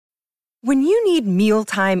When you need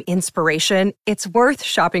mealtime inspiration, it's worth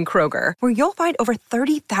shopping Kroger, where you'll find over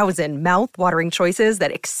 30,000 mouth-watering choices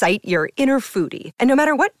that excite your inner foodie. And no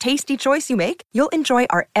matter what tasty choice you make, you'll enjoy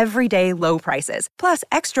our everyday low prices, plus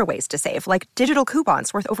extra ways to save, like digital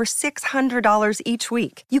coupons worth over $600 each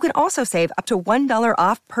week. You can also save up to $1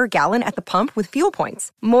 off per gallon at the pump with fuel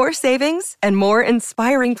points. More savings and more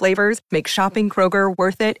inspiring flavors make shopping Kroger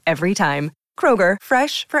worth it every time. Kroger,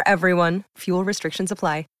 fresh for everyone. Fuel restrictions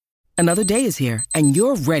apply. Another day is here, and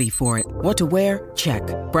you're ready for it. What to wear? Check.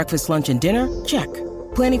 Breakfast, lunch, and dinner? Check.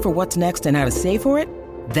 Planning for what's next and how to save for it?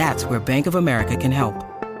 That's where Bank of America can help.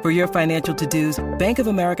 For your financial to-dos, Bank of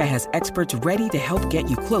America has experts ready to help get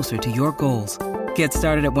you closer to your goals. Get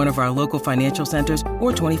started at one of our local financial centers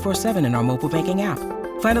or 24/7 in our mobile banking app.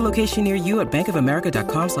 Find a location near you at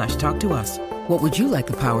bankofamerica.com/talktous. What would you like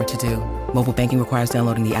the power to do? Mobile banking requires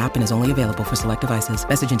downloading the app and is only available for select devices.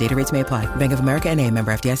 Message and data rates may apply. Bank of America N.A.,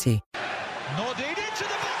 member FDIC. Nodded into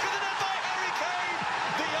the back of the net by Harry Kane.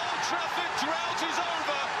 The Old Trafford drought is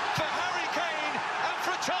over for Harry Kane and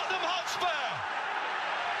for Tottenham Hotspur.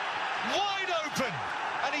 Wide open,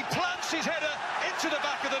 and he plants his header into the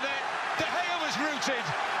back of the net. De Gea was rooted.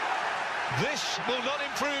 This will not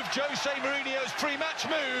improve Jose Mourinho's pre-match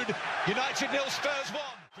mood. United 0, Spurs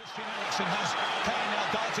 1. Christian Eriksen has Kane now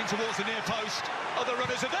darting towards the near post. Other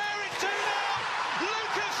runners are there. It's 2-0.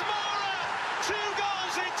 Lucas Moura. 2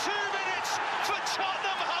 goals in 2 minutes for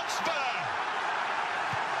Tottenham Hotspur.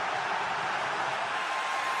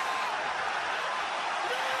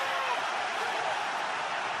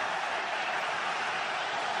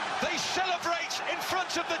 They celebrate in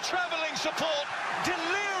front of the travelling support.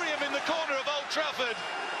 Delirium in the corner of Old Trafford.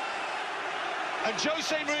 And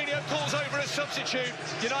Jose Mourinho calls over a substitute.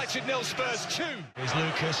 United 0, Spurs 2. Here's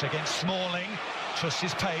Lucas against Smalling. Trusts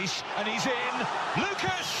his pace, and he's in.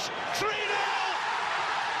 Lucas, 3-0.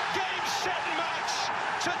 Game, set and match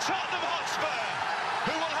to Tottenham Hotspur,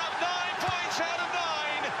 who will have 9 points out of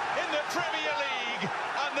 9 in the Premier League.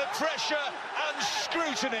 And the pressure and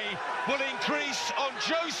scrutiny will increase on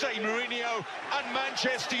Jose Mourinho and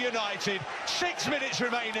Manchester United. 6 minutes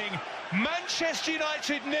remaining. Manchester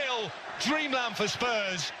United 0. Dreamland for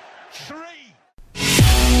Spurs 3.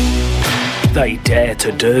 They dare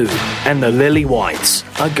to do, and the Lily Whites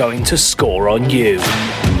are going to score on you.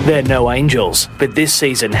 They're no angels, but this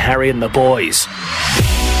season Harry and the boys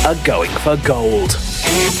are going for gold.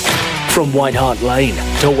 From White Hart Lane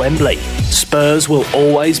to Wembley, Spurs will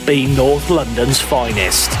always be North London's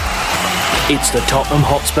finest. It's the Tottenham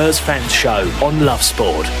Hotspurs fans show on Love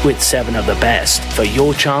Sport with 7 of the best for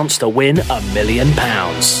your chance to win £1 million.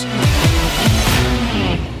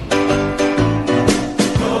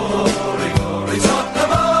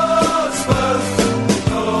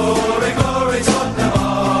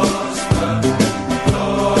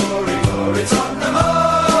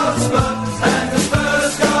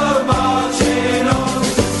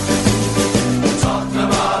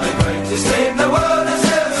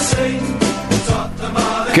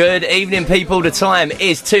 Good evening, people. The time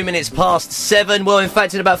is 2 minutes past 7. Well, in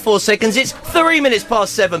fact, in about 4 seconds, it's 3 minutes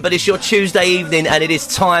past 7. But it's your Tuesday evening, and it is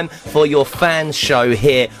time for your fans show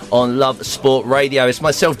here on Love Sport Radio. It's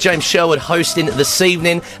myself, James Sherwood, hosting this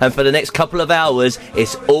evening, and for the next couple of hours,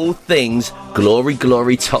 it's all things glory,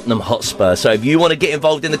 glory, Tottenham Hotspur. So if you want to get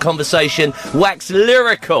involved in the conversation, wax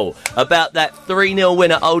lyrical about that 3-0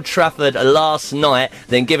 win at Old Trafford last night,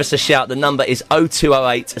 then give us a shout. The number is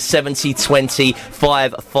 0208 70 20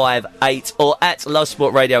 558 or at Love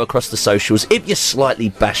Sport Radio across the socials if you're slightly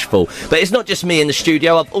bashful. But it's not just me in the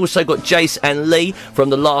studio. I've also got Jace and Lee from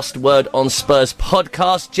the Last Word on Spurs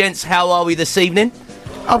podcast. Gents, how are we this evening?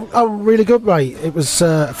 I'm really good, mate. It was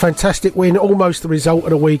a fantastic win, almost the result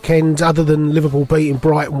of the weekend, other than Liverpool beating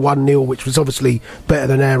Brighton 1-0, which was obviously better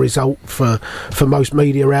than our result for most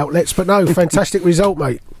media outlets. But no, fantastic result,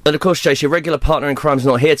 mate. And of course, Chase, your regular partner in crime's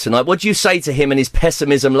not here tonight. What did you say to him and his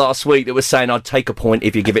pessimism last week that was saying, I'd take a point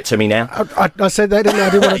if you give it to me now? I said that, didn't I? I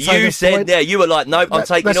didn't want to take You said, yeah, you were like, nope, I'm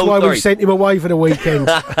taking all 3. That's why we sent him away for the weekend.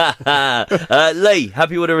 Lee,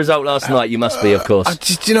 happy with the result last night? You must be, of course.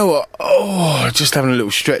 Do you know what? Just having a little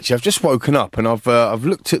stretch. I've just woken up and I've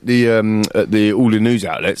looked at all the news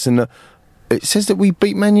outlets, and it says that we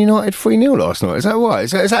beat Man United 3-0 last night. Is that right?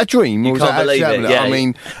 Is that a dream? You can't believe it, yeah. I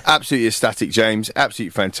mean, absolutely ecstatic, James.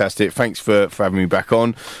 Absolutely fantastic. Thanks for having me back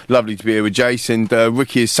on. Lovely to be here with Jace. And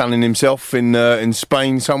Ricky is sunning himself in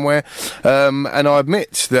Spain somewhere. And I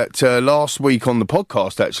admit that last week on the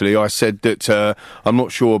podcast, actually, I said that I'm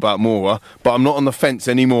not sure about Moura, but I'm not on the fence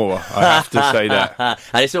anymore. I have to say that.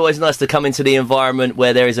 And it's always nice to come into the environment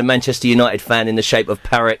where there is a Manchester United fan in the shape of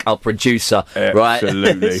Parek, our producer, right?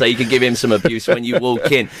 Absolutely. So you can give him some abuse when you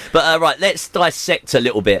walk in. But right, let's dissect a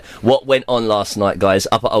little bit what went on last night, guys,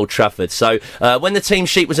 up at Old Trafford. So when the team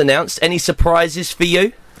sheet was announced, any surprises for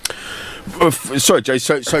you? Sorry, Jay.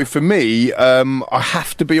 So for me, I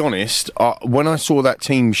have to be honest. When I saw that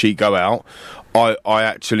team sheet go out, I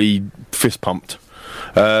actually fist pumped.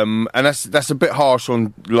 And that's a bit harsh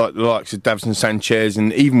on the likes of Davinson Sanchez,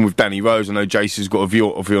 and even with Danny Rose. I know Jason's got a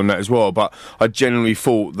view on that as well, but I generally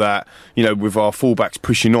thought that, you know, with our fullbacks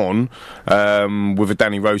pushing on, with a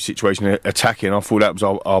Danny Rose situation attacking, I thought that was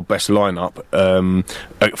our best lineup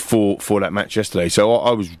for that match yesterday. So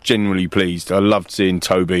I was genuinely pleased. I loved seeing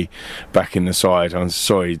Toby back in the side. I'm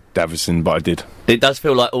sorry, Davinson, but I did. It does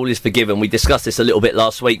feel like all is forgiven. We discussed this a little bit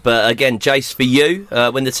last week, but again, Jace, for you,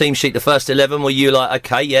 when the team sheet, the first 11, were you like,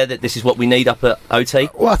 okay, yeah, this is what we need up at OT?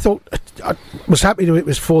 Well, I was happy that it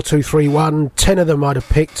was 4-2-3-1. 10 of them I'd have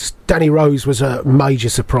picked. Danny Rose was a major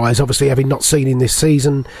surprise, obviously having not seen him this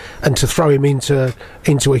season, and to throw him into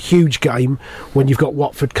a huge game when you've got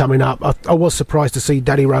Watford coming up. I was surprised to see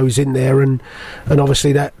Danny Rose in there, and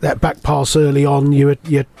obviously that back pass early on, you're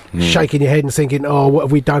shaking your head and thinking, oh, what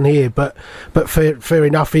have we done here? But fair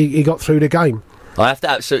enough, he got through the game. I have to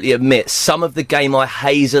absolutely admit, some of the game I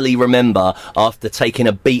hazily remember after taking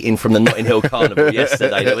a beating from the Notting Hill Carnival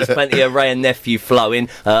yesterday. There was plenty of Ray and Nephew flowing.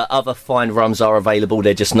 Other fine rums are available,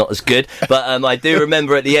 they're just not as good. But I do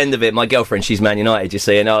remember at the end of it, my girlfriend, she's Man United, you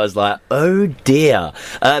see, and I was like, oh dear.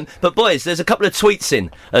 But boys, there's a couple of tweets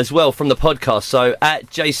in as well from the podcast. So at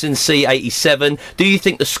JasonC87, do you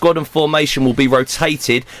think the squad and formation will be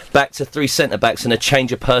rotated back to 3 centre-backs and a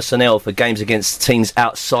change of personnel for games against teams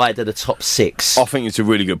outside of the top 6? I think it's a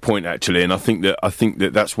really good point, actually, and I think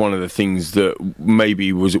that that's one of the things that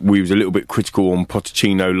maybe we was a little bit critical on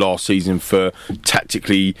Pochettino last season for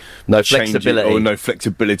tactically no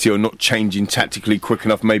flexibility or not changing tactically quick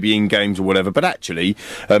enough, maybe in games or whatever. But actually,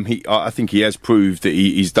 I think he has proved that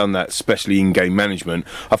he's done that, especially in game management.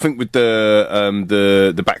 I think with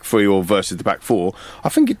the back three or versus the back four, I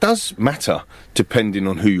think it does matter depending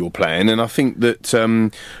on who you're playing, and I think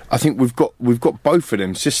that we've got both of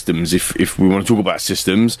them systems, if we want to talk about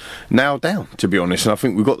systems, nailed down, to be honest, and I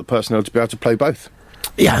think we've got the personnel to be able to play both.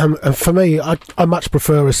 Yeah, and for me, I much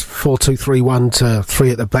prefer us 4-2-3-1 to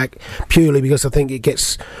 3 at the back, purely because I think it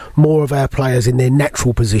gets more of our players in their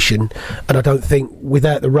natural position, and I don't think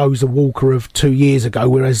without the Rose and Walker of 2 years ago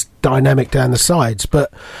we're as dynamic down the sides,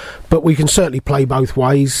 but we can certainly play both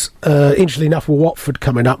ways. Interestingly enough, with Watford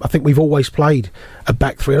coming up, I think we've always played a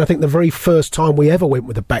back three, and I think the very first time we ever went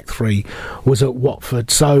with a back three was at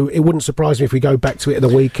Watford, so it wouldn't surprise me if we go back to it at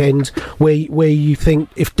the weekend, where you think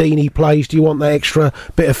if Deeney plays, do you want that extra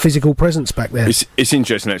bit of physical presence back there? It's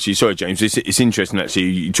interesting, actually. Sorry, James. It's interesting, actually,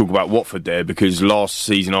 you talk about Watford there, because last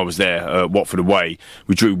season I was there, Watford away,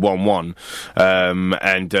 we drew 1-1,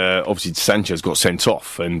 and obviously Sanchez got sent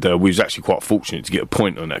off, and we was actually quite fortunate to get a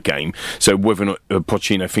point on that game. So whether or not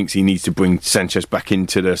Pochettino thinks he needs to bring Sanchez back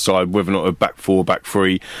into the side, whether or not a back four, back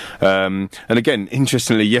three, and again,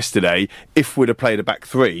 interestingly, yesterday, if we'd have played a back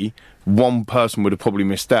three, one person would have probably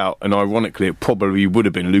missed out, and ironically, it probably would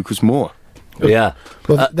have been Lucas Mour. Yeah.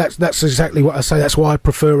 Well, that's exactly what I say. That's why I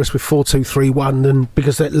prefer us with 4-2-3-1, and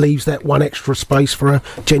because that leaves that one extra space for a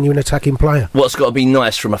genuine attacking player. What's got to be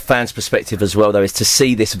nice from a fan's perspective as well, though, is to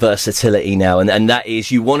see this versatility now, and that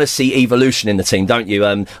is, you want to see evolution in the team, don't you?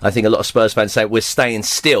 I think a lot of Spurs fans say we're staying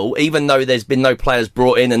still, even though there's been no players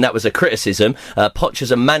brought in, and that was a criticism. Poch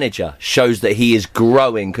as a manager shows that he is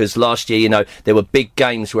growing, because last year, you know, there were big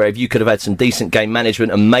games where if you could have had some decent game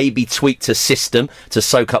management and maybe tweaked a system to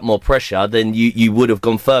soak up more pressure, then you would have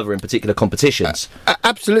gone further in particular competitions.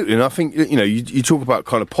 Absolutely, and I think, you know, you talk about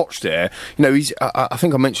kind of Poch there. You know, I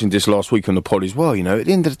think I mentioned this last week on the pod as well. You know, at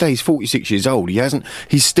the end of the day, he's 46 years old.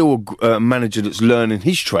 He's still a manager that's learning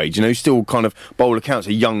his trade. You know, he's still kind of, by all accounts,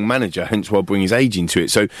 a young manager. Hence why I bring his age into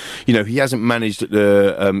it. So, you know, he hasn't managed at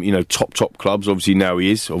the top clubs. Obviously now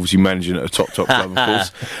he is obviously managing at a top club, of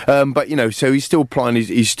course. But you know, so he's still playing.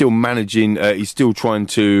 He's still managing. He's still trying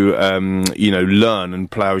to learn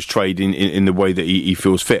and plough his trade in the way that he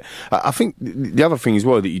feels fit. I think the other thing as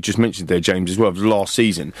well that you just mentioned there, James, as well, was last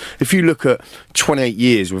season. If you look at 28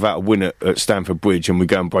 years without a win at Stamford Bridge, and we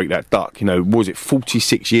go and break that duck, you know, was it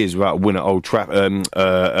 46 years without a win at Old Trafford,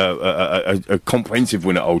 a comprehensive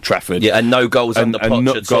win at Old Trafford? Yeah, and no goals under Poch. And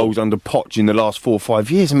not goals under Poch in the last 4 or 5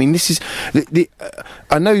 years. I mean, this is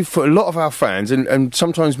I know for a lot of our fans, and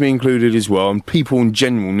sometimes me included as well, and people in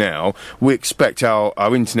general now, we expect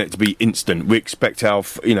our internet to be instant. We expect our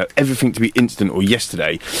everything to to be instant or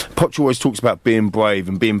yesterday. Poch always talks about being brave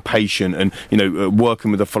and being patient and,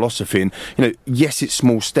 working with a philosophy. And, yes, it's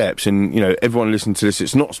small steps. And, everyone listening to this,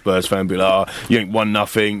 it's not Spurs fan, be like, you ain't won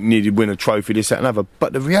nothing, need to win a trophy, this, that, and other.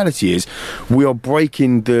 But the reality is, we are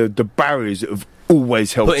breaking the barriers that have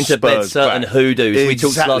always helped put into Spurs bed certain back. hoodoos. Exactly. We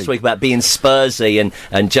talked last week about being Spursy,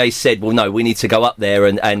 and Jay said, well, no, we need to go up there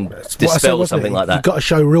and dispel something like that. You've got to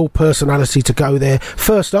show real personality to go there.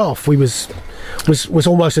 First half, we was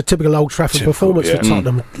almost a typical Old Trafford performance for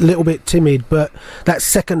Tottenham. A little bit timid, but that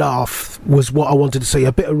second half was what I wanted to see.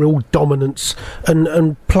 A bit of real dominance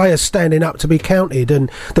and players standing up to be counted.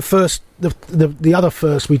 And the other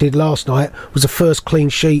first we did last night was the first clean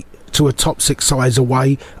sheet to a top six sides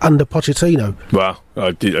away under Pochettino. Wow,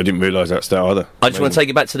 I didn't realise that stat either. I just want to take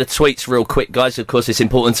you back to the tweets real quick, guys. Of course, it's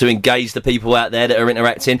important to engage the people out there that are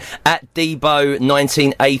interacting. At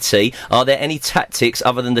Debo1980, are there any tactics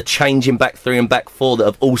other than the change in back three and back four that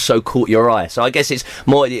have also caught your eye? So I guess it's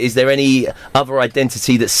more, is there any other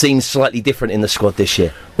identity that seems slightly different in the squad this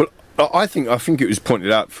year? Well, I think it was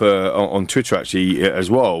pointed out on Twitter actually as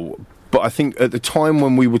well. But I think at the time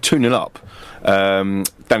when we were 2-0 up,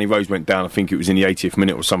 Danny Rose went down, I think it was in the 80th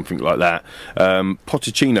minute or something like that.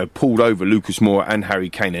 Pochettino pulled over Lucas Moura and Harry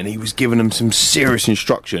Kane, and he was giving them some serious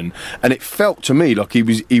instruction. And it felt to me like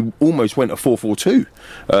he almost went a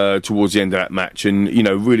 4-4-2 towards the end of that match, and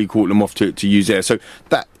really caught them off to use there. So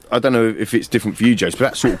that, I don't know if it's different for you, Jace, but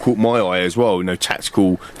that sort of caught my eye as well,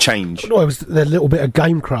 tactical change. No, it was a little bit of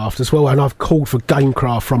gamecraft as well, and I've called for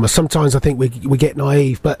gamecraft from us. Sometimes I think we get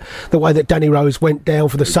naive, but the way that Danny Rose went down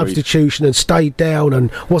for the substitution and stayed down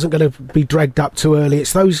and wasn't going to be dragged up too early,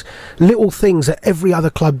 it's those little things that every other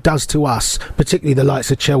club does to us, particularly the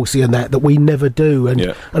likes of Chelsea and that we never do,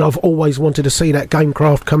 and I've always wanted to see that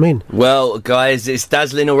gamecraft come in. Well, guys, it's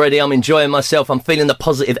dazzling already. I'm enjoying myself. I'm feeling the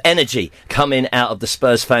positive energy coming out of the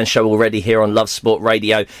Spurs fan show already here on Love Sport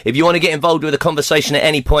Radio. If you want to get involved with the conversation at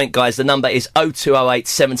any point, guys, the number is 0208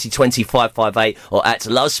 70 20 558 or at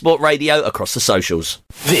Love Sport Radio across the socials.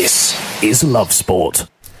 This is Love Sport.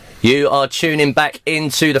 You are tuning back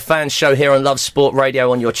into the fan show here on Love Sport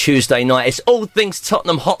Radio on your Tuesday night. It's all things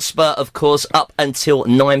Tottenham Hotspur, of course, up until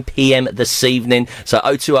 9 p.m. this evening. So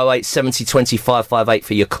 0208 70 20 558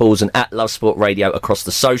 for your calls and at Love Sport Radio across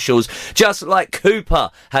the socials. Just like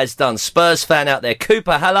Cooper has done. Spurs fan out there.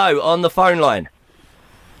 Cooper, hello, on the phone line.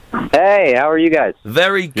 Hey, how are you guys?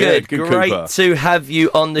 Very good. Yeah, good, Great Cooper. to have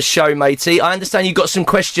you on the show, matey. I understand you've got some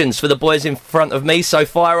questions for the boys in front of me, so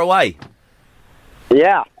fire away.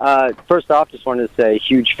 Yeah, first off, just wanted to say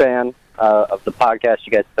huge fan of the podcast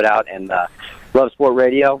you guys put out and Love Sport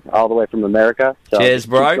Radio all the way from America. So cheers,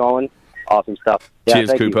 bro. Keep going. Awesome stuff. Yeah,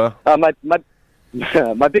 cheers, Cooper.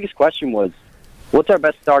 My biggest question was, what's our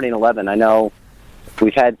best starting 11? I know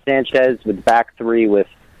we've had Sanchez with back three with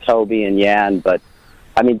Toby and Yan, but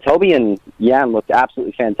I mean, Toby and Yan looked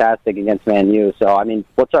absolutely fantastic against Man U. So, I mean,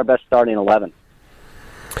 what's our best starting 11?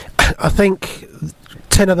 I think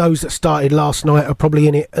 10 of those that started last night are probably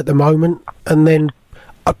in it at the moment, and then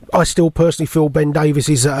I still personally feel Ben Davies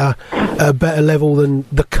is at a better level than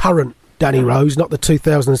the current Danny Rose, not the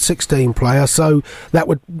 2016 player. So that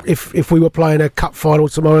would, if we were playing a cup final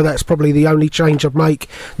tomorrow, that's probably the only change I'd make.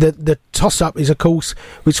 The toss-up is, of course,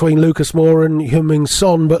 between Lucas Moura and Heung-min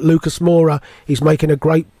Son, but Lucas Moura is making a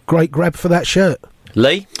great grab for that shirt.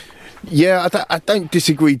 Lee? Yeah, I don't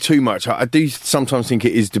disagree too much. I do sometimes think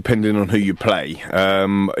it is dependent on who you play.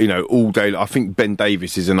 All day. I think Ben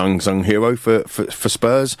Davies is an unsung hero for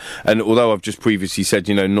Spurs. And although I've just previously said,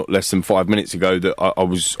 not less than 5 minutes ago that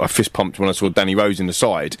I fist pumped when I saw Danny Rose in the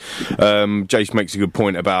side. Jace makes a good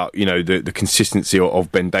point about the consistency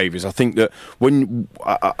of Ben Davies. I think that when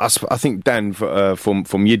I think Dan from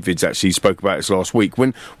Yidvids actually spoke about this last week.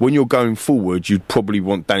 When you're going forward, you'd probably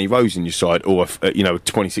want Danny Rose in your side, or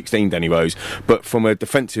 2016. Danny Rose, but from a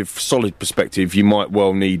defensive solid perspective you might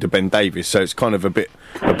well need a Ben Davies, so it's kind of a bit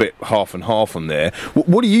half and half on there.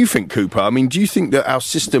 What do you think, Cooper? I mean, do you think that our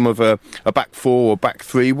system of a back four or back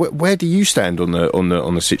three, where do you stand on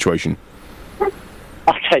the situation?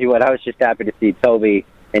 I'll tell you what, I was just happy to see Toby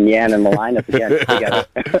and Yan in the lineup again together.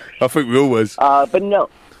 I think we all was. But no.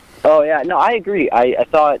 Oh yeah, no, I agree. I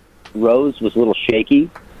thought Rose was a little shaky,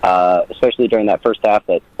 especially during that first half.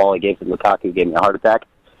 That ball he gave to Lukaku gave me a heart attack.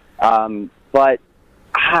 But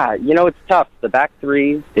it's tough. The back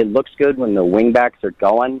three, it looks good when the wing backs are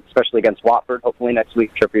going, especially against Watford. Hopefully next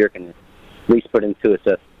week Trippier can at least put in 2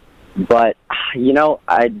 assists. But,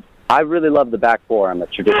 I I really love the back four. I'm a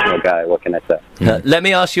traditional guy. What can I say? Let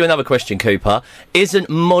me ask you another question, Cooper. Isn't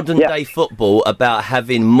modern-day football about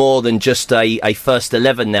having more than just a first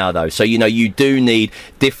 11 now, though? So, you do need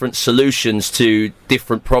different solutions to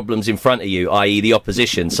different problems in front of you, i.e. the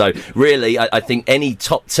opposition. So, really, I think any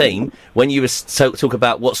top team, when you talk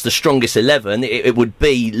about what's the strongest 11, it would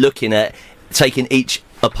be looking at taking each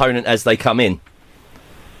opponent as they come in.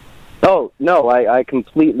 Oh, no, I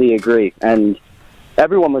completely agree. And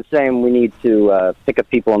everyone was saying we need to pick up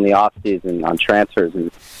people in the offseason on transfers.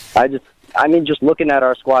 And just looking at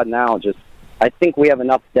our squad now, I think we have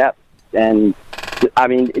enough depth. And,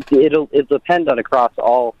 it'll depend on across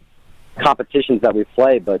all competitions that we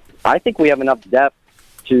play. But I think we have enough depth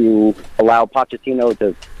to allow Pochettino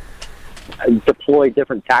to deploy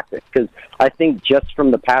different tactics. Because I think just from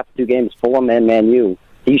the past two games, Fulham and Man U,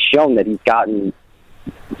 he's shown that he's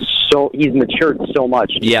matured so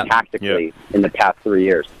much tactically in the past 3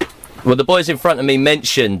 years. Well, the boys in front of me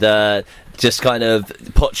mentioned just kind of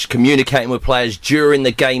Poch communicating with players during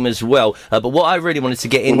the game as well. But what I really wanted to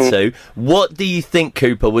get into, what do you think,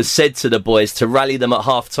 Cooper, was said to the boys to rally them at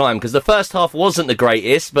half-time? Because the first half wasn't the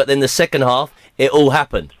greatest, but then the second half, it all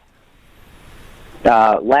happened.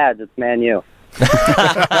 Lads, it's Man U.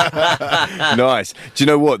 Nice. Do you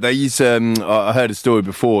know what they use? I heard a story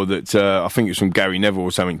before that I think it's from Gary Neville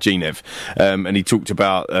or something, G-Nev, and he talked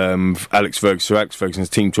about Alex Ferguson. So Alex Ferguson's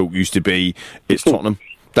team talk used to be, "It's Tottenham."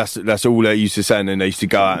 That's all they used to say, and then they used to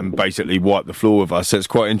go out and basically wipe the floor with us. So it's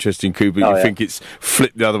quite interesting, Cooper. You think it's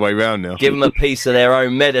flipped the other way around now? Give them a piece of their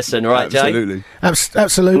own medicine, right, Absolutely. Jay?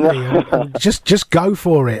 Absolutely. and just go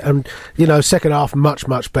for it. And second half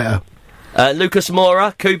much better. Lucas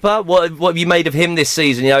Moura, Cooper, what have you made of him this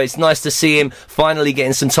season? It's nice to see him finally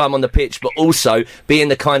getting some time on the pitch, but also being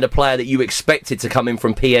the kind of player that you expected to come in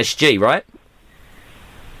from PSG, right?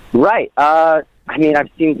 Right. I've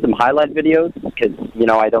seen some highlight videos because,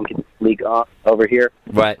 I don't get the league over here.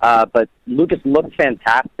 Right. But Lucas looked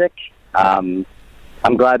fantastic. I'm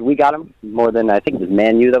glad we got him more than I think it was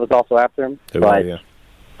Man U that was also after him.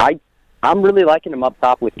 I'm really liking him up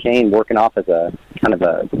top with Kane working off as a kind of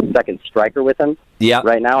a second striker with him. Yeah.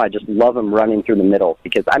 Right now, I just love him running through the middle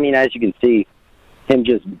because, as you can see, him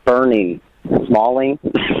just burning Smalling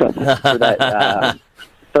for that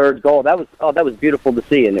third goal. That was beautiful to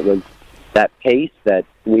see, and it was that pace that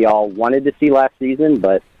we all wanted to see last season.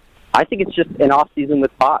 But I think it's just an off season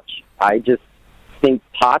with Poch. I just think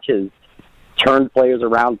Poch has turned players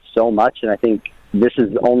around so much, and I think this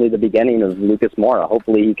is only the beginning of Lucas Moura.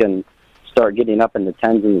 Hopefully, he can start getting up in the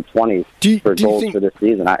 10s and the 20s for goals for this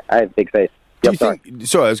season. I have big faith. Sorry,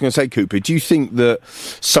 I was going to say, Cooper, do you think that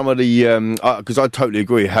some of the... Because I totally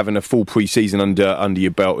agree, having a full pre-season under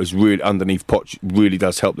your belt is really underneath Poch really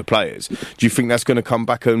does help the players. Do you think that's going to come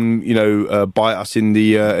back and bite us in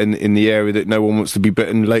the area that no one wants to be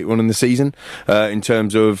bitten later on in the season? In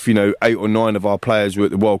terms of 8 or 9 of our players were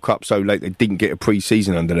at the World Cup so late they didn't get a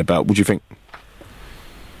pre-season under their belt. What do you think?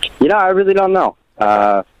 I really don't know.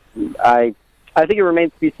 I think it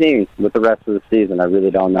remains to be seen with the rest of the season. I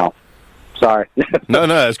really don't know. Sorry. No,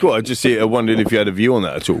 that's cool. I wondered if you had a view on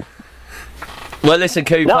that at all. Well, listen,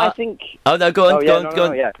 Cooper. No, I think... Oh, no, go on, go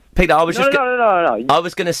on. Yeah. Peter, I was No. I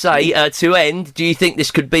was going to say, to end, do you think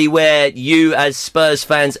this could be where you, as Spurs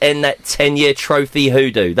fans, end that 10-year trophy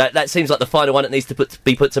hoodoo? That seems like the final one that needs to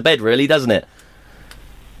be put to bed, really, doesn't it?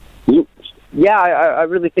 Yeah, I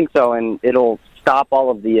really think so, and it'll stop all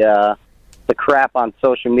of the crap on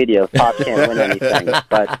social media if Poch can't win anything.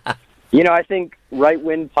 But, I think right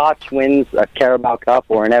when Poch wins a Carabao Cup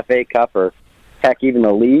or an FA Cup or, heck, even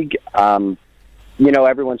the league,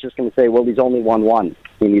 everyone's just going to say, well, he's only won one.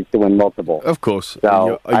 He needs to win multiple. Of course.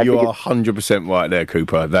 So you are 100% right there,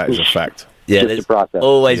 Cooper. That is a fact. Yeah, there's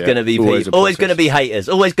always going to be always going to be haters,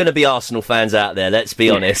 always going to be Arsenal fans out there, let's be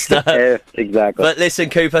honest. Yeah, exactly. But listen,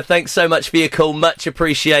 Cooper, thanks so much for your call, much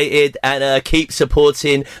appreciated, and keep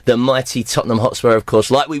supporting the mighty Tottenham Hotspur, of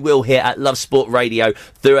course, like we will here at Love Sport Radio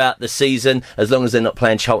throughout the season, as long as they're not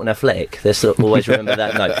playing Charlton Athletic. Let's always remember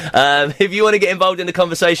that note. If you want to get involved in the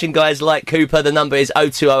conversation, guys, like Cooper, the number is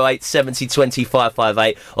 0208 70 20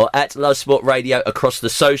 558 or at Love Sport Radio across the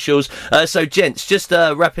socials. So, gents, just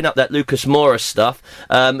wrapping up that Lucas Moura stuff,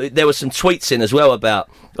 there were some tweets in as well about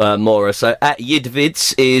Moura. So at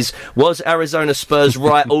Yidvids was Arizona Spurs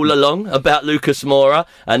right all along about Lucas Moura?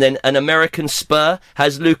 And then an American Spur,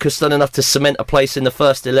 has Lucas done enough to cement a place in the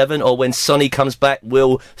first 11, or when Sonny comes back,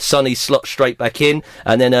 will Sonny slot straight back in?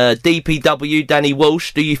 And then DPW, Danny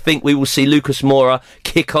Walsh, do you think we will see Lucas Moura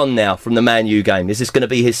kick on now from the Man U game? Is this going to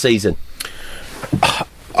be his season?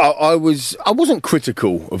 I wasn't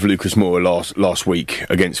critical of Lucas Moura last week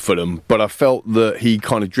against Fulham, but I felt that he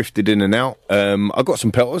kind of drifted in and out. I got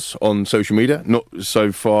some pelters on social media, not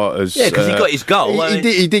so far as because he got his goal.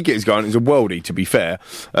 He did get his goal, and it was a worldie, to be fair.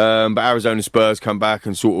 But Arizona Spurs come back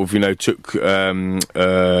and sort of took me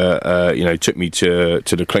to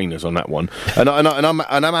the cleaners on that one, and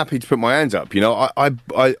I'm happy to put my hands up.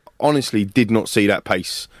 I honestly did not see that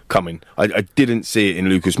pace coming. I didn't see it in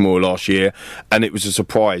Lucas Moura last year, and it was a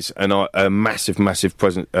surprise, and a massive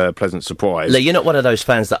pleasant surprise. Lee, you're not one of those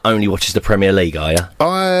fans that only watches the Premier League, are you?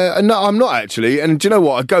 No, I'm not actually. And do you know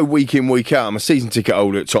what? I go week in, week out. I'm a season ticket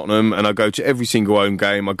holder at Tottenham, and I go to every single home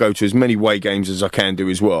game. I go to as many away games as I can do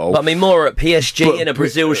as well. But I mean, more at PSG in a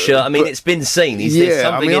Brazil shirt. I mean, it's been seen. There's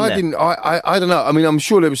something in there. I don't know. I mean, I'm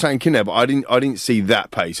sure there was something in there, but I didn't see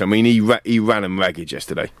that pace. I mean, he ran him ragged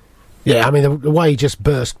yesterday. Yeah, I mean, the way he just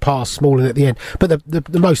burst past Smalling at the end. But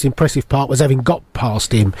the most impressive part was having got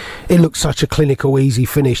past him. It looked such a clinical, easy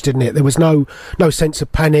finish, didn't it? There was no sense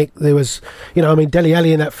of panic. There was, Dele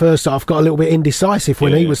Alli in that first half got a little bit indecisive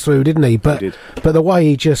when he was through, didn't he? But the way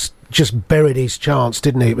he just buried his chance,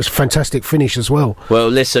 didn't he? It was a fantastic finish as well. Well,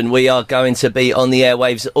 listen, we are going to be on the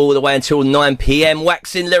airwaves all the way until 9 p.m,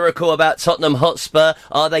 waxing lyrical about Tottenham Hotspur.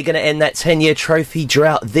 Are they going to end that 10-year trophy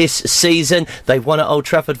drought this season? They've won at Old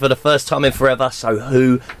Trafford for the first time in forever, so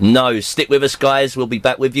who knows? Stick with us, guys. We'll be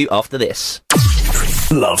back with you after this.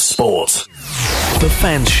 Love Sport. The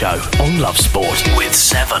Fan Show on Love Sport with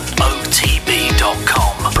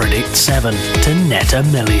 7otb.com. Predict 7 to net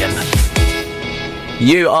 $1 million.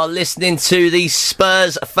 You are listening to the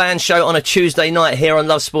Spurs Fan Show on a Tuesday night here on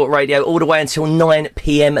Love Sport Radio, all the way until 9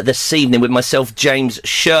 p.m. this evening with myself, James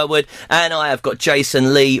Sherwood, and I have got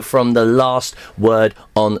Jason Lee from The Last Word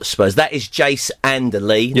on Spurs. That is Jace and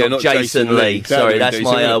Lee, not Jason Lee. Sorry, that's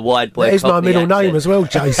my wide boy. That is my middle accent. name as well,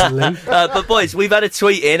 Jason Lee. But boys, we've had a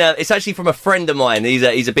tweet in. It's actually from a friend of mine.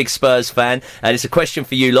 He's a big Spurs fan, and it's a question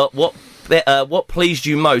for you lot. What pleased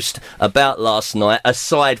you most about last night,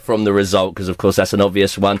 aside from the result, because of course that's an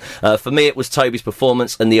obvious one? For me, it was Toby's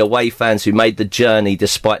performance and the away fans who made the journey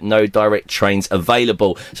despite no direct trains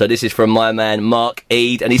available. So this is from my man Mark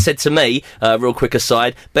Eade, and he said to me, real quick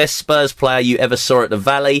aside, best Spurs player you ever saw at the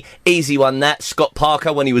Valley. Easy one that, Scott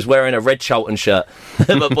Parker, when he was wearing a red Charlton shirt.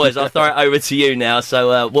 But boys, I'll throw it over to you now.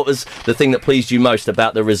 So what was the thing that pleased you most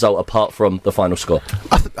about the result apart from the final score?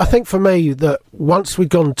 I think for me that once we'd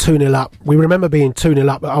gone 2-0 up, we remember being 2-0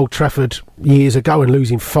 up at Old Trafford years ago and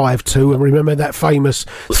losing 5-2, and remember that famous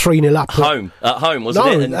 3-0 up at home,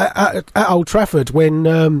 wasn't it? No, at Old Trafford when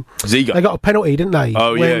Ziga. They got a penalty, didn't they?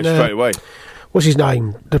 Oh, yeah, straight away. What's his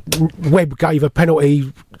name? Webb gave a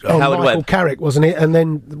penalty on Michael Carrick, wasn't it? And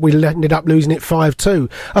then we ended up losing it 5-2.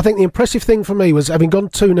 I think the impressive thing for me was having gone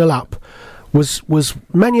 2-0 up was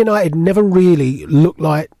Man United never really looked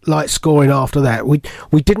like scoring after that. We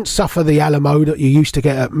didn't suffer the Alamo that you used to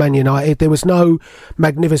get at Man United. There was no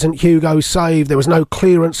magnificent Hugo save. There was no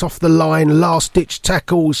clearance off the line, last-ditch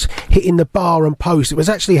tackles, hitting the bar and post. It was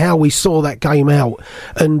actually how we saw that game out.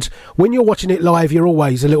 And when you're watching it live, you're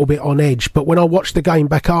always a little bit on edge. But when I watched the game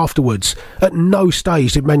back afterwards, at no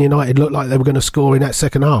stage did Man United look like they were going to score in that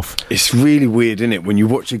second half. It's really weird, isn't it, when you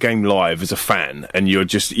watch a game live as a fan and you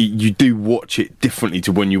do watch it differently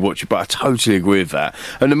to when you watch it, but I totally agree with that.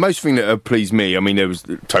 And the most thing that pleased me, I mean, there was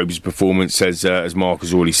Toby's performance, as Mark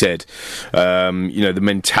has already said. The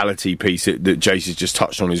mentality piece that Jace has just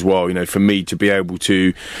touched on as well. For me to be able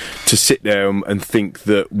to sit there and think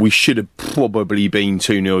that we should have probably been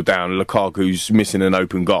 2-0 down. Lukaku's missing an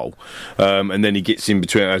open goal, and then he gets in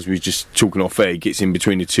between, as we were just talking off air, he gets in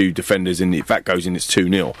between the two defenders, and if that goes in, it's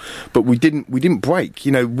 2-0. But we didn't break.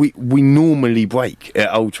 We normally break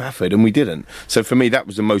at Old Trafford, and we didn't. So for me, that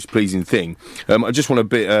was the most pleasing thing. I just want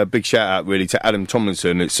a big shout out really to Adam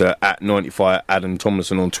Tomlinson. It's at 95 Adam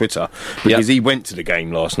Tomlinson on Twitter, because he went to the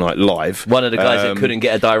game last night live. One of the guys that couldn't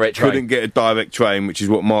get a direct train. Couldn't get a direct train, which is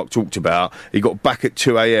what Mark talked about. He got back at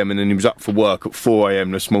 2 a.m. and then he was up for work at 4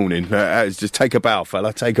 a.m. this morning. Just take a bow,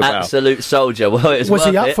 fella. Take a bow. Absolute soldier. Well, was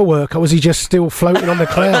he up for work, or was he just still floating on the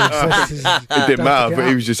clouds? It didn't matter, but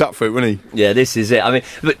he was just up for it, wasn't he? Yeah, this is it. I mean,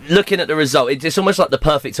 but looking at the result, it's almost like the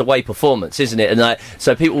perfect away performance, isn't it? And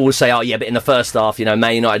so people will say, oh yeah, but in the first half,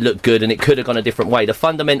 Man United looked good and it could have gone a different way. The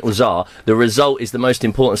fundamentals are the result is the most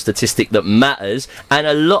important statistic that matters, and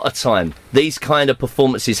a lot of time these kind of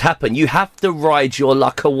performances happen. You have to ride your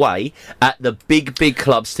luck away at the big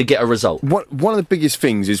clubs to get a result. One of the biggest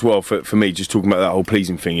things as well for me, just talking about that whole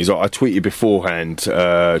pleasing thing, is I tweeted beforehand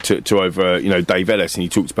to over Dave Ellis, and he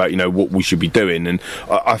talked about what we should be doing, and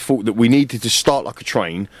I thought that we needed to start like a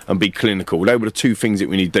train and be clinical. They were the two things that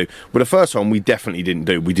we need to do. But the first one we definitely didn't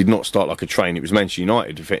do. We did not start like a train. It was Manchester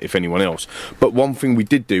United, if anyone else. But one thing we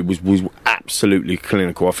did do was absolutely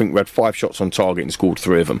clinical. I think we had 5 shots on target and scored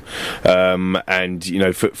 3 of them. And you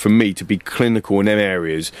know, for me to be clinical in them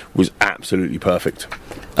areas was absolutely perfect.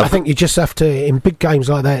 I think you just have to, in big games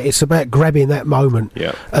like that, it's about grabbing that moment.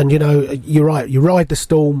 Yeah. And, you know, you're right, you ride the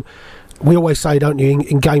storm. We always say, don't you,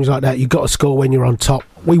 in games like that, you've got to score when you're on top.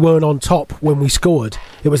 We weren't on top when we scored.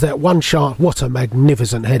 It was that one shot. What a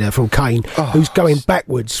magnificent header from Kane, who's going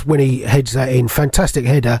backwards when he heads that in. Fantastic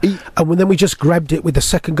header. And then we just grabbed it with the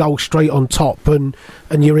second goal straight on top, and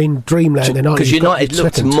you're in dreamland. Because United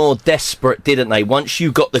looked more desperate, didn't they? Once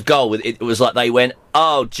you got the goal, it was like they went,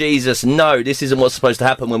 oh, Jesus, no, this isn't what's supposed to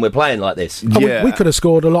happen when we're playing like this. Yeah. We could have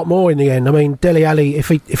scored a lot more in the end. I mean, Dele Alli, if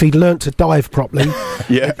he'd learnt to dive properly,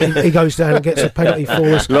 he goes down and gets a penalty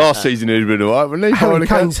for us. Last season he'd been all right, wouldn't he? Harry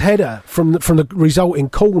Kane's header from the resulting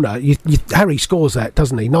corner, Harry scores that,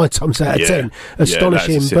 doesn't he? 9 times out of 10.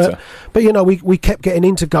 Astonishing. But you know, we kept getting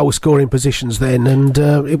into goal-scoring positions then, and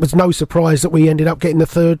it was no surprise that we ended up getting the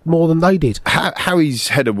third more than they did. Harry's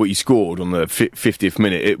header, what he scored on the 50th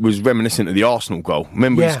minute, it was reminiscent of the Arsenal goal.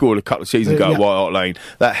 Remember, he scored a couple of seasons ago at White Hart Lane.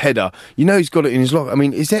 That header, you know, he's got it in his lock. I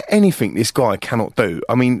mean, is there anything this guy cannot do?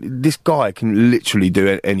 I mean, this guy can literally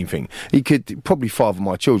do anything. He could probably father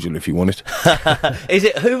my children if he wanted.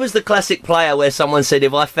 Who was the classic player where someone said,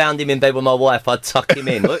 if I found him in bed with my wife, I'd tuck him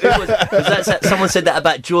in? Someone said that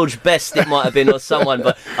about George Best, it might have been, or someone,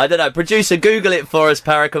 but I don't know. Producer, Google it for us,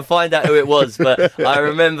 Parrick, and find out who it was. But I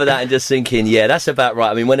remember that and just thinking, yeah, that's about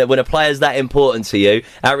right. I mean, when a player's that important to you,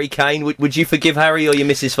 Harry Kane, would you forgive Harry or your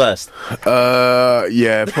missus first?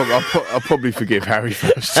 Yeah, I'll probably forgive Harry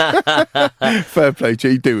first. Fair play,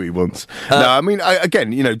 G, do what he wants. No, I mean,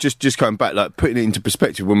 again, you know, just going back, like putting it into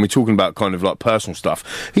perspective, when we're talking about kind of like personal stuff,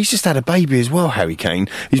 he's just had a baby as well, Harry Kane.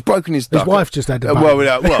 He's broken his duck. His wife just had a baby. Well,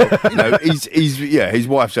 you know, his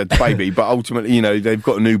wife's had the baby, but ultimately, you know, they've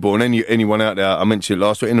got a newborn. Anyone out there, I mentioned it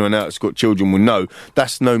last week, anyone out that's got children will know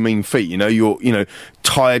that's no mean feat. You know,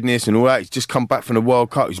 tiredness and all that. He's just come back from the World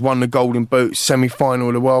Cup. He's won the Golden Boot, semi-final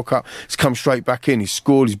of the World Cup. He's come straight back in. He's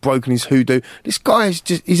scored. He's broken his hoodoo. This guy is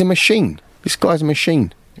he's a machine. This guy's a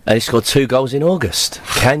machine. And he scored 2 goals in August.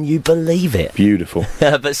 Can you believe it? Beautiful.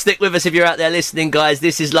 But stick with us if you're out there listening, guys.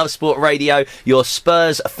 This is Love Sport Radio, your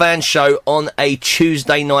Spurs fan show on a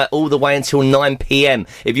Tuesday night all the way until 9 p.m.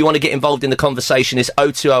 If you want to get involved in the conversation, it's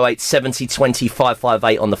 0208 70 20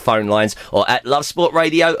 558 on the phone lines or at Love Sport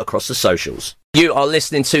Radio across the socials. You are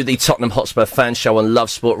listening to the Tottenham Hotspur fan show on Love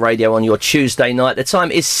Sport Radio on your Tuesday night. The time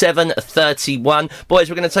is 7:31. Boys,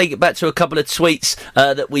 we're going to take it back to a couple of tweets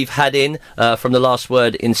that we've had in from the last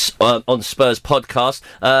word on Spurs podcast.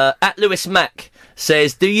 At Lewis Mack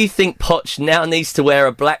says, do you think Poch now needs to wear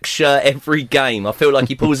a black shirt every game? I feel like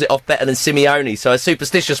he pulls it off better than Simeone. So a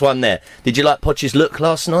superstitious one there. Did you like Poch's look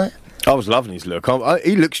last night? I was loving his look.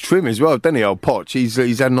 He looks trim as well, doesn't he, old Poch? He's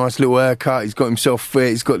had a nice little haircut. He's got himself fit.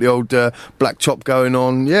 He's got the old black top going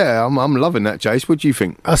on. Yeah, I'm loving that, Jace. What do you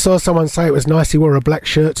think? I saw someone say it was nice he wore a black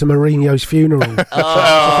shirt to Mourinho's funeral.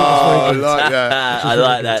 I like that. I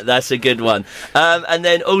like that. That's a good one. And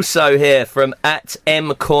then also here from at M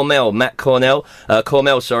Cormel, Matt Cornell,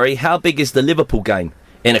 Cormel, how big is the Liverpool game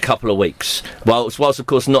in a couple of weeks? Whilst of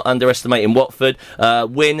course not underestimating Watford,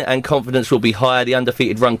 win and confidence will be higher. The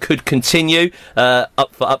undefeated run could continue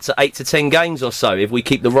up to 8 to 10 games or so if we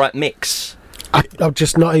keep the right mix. I'm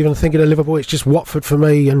just not even thinking of Liverpool. It's just Watford for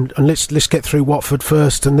me, and let's get through Watford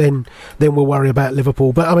first, and then we'll worry about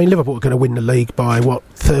Liverpool. But I mean, Liverpool are going to win the league by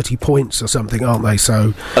 30 points or something, aren't they?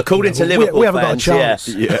 So according to Liverpool, we haven't got a chance.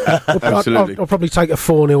 Yeah, absolutely. I'll probably take a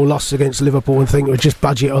 4-0 loss against Liverpool and think we'll just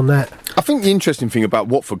budget on that. I think the interesting thing about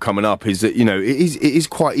Watford coming up is that, you know, it is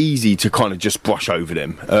quite easy to kind of just brush over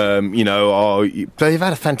them. They've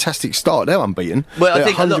had a fantastic start. They're unbeaten. Well, I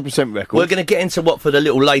think 100% record. We're going to get into Watford a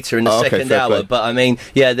little later in the second hour. But I mean,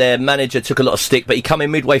 yeah, their manager took a lot of stick, but he come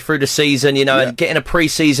in midway through the season, you know, and getting a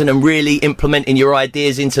pre-season and really implementing your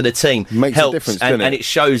ideas into the team makes helps, a difference, and it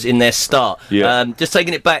shows in their start. Yeah. Just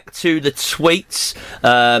taking it back to the tweets.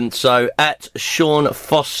 So at Sean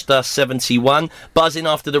Foster 71, buzzing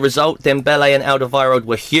after the result. Dembele and Alderweireld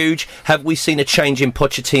were huge. Have we seen a change in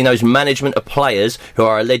Pochettino's management of players who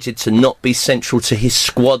are alleged to not be central to his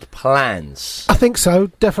squad plans? I think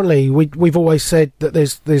so, definitely. We've always said that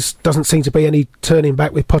there's doesn't seem to be any turning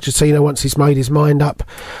back with Pochettino once he's made his mind up.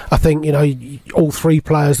 I think, all three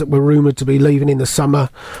players that were rumoured to be leaving in the summer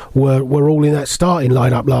were all in that starting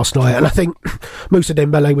lineup last night. And I think Moussa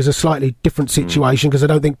Dembele was a slightly different situation, because I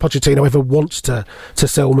don't think Pochettino ever wants to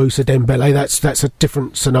sell Moussa Dembele. That's a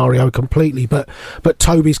different scenario completely. But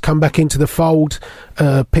Toby's come back into the fold,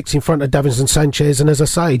 picked in front of Davinson Sanchez, and as I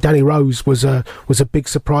say, Danny Rose was a big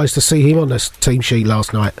surprise to see him on the team sheet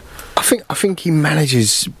last night. I think he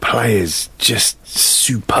manages players just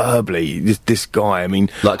superbly. This guy, I mean,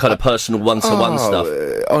 like kind of personal one-to-one stuff.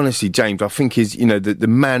 Honestly, James, I think the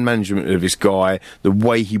man management of this guy, the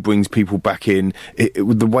way he brings people back in,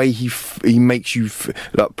 the way he makes you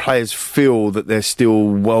like players feel that they're still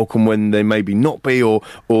welcome when they maybe not be, or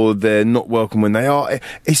they're not welcome when they are.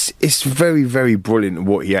 It's very, very brilliant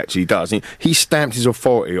what he actually does. He stamped his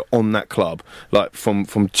authority on that club, like from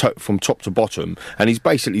top to bottom, and he's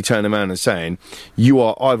basically turning around and saying, "You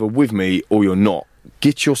are either with me or you're not.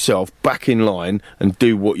 Get yourself back in line and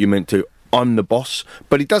do what you're meant to. I'm the boss."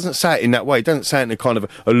 But he doesn't say it in that way. He doesn't say it in a kind of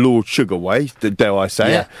a Lord Sugar way, dare I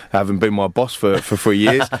say it, having been my boss for 3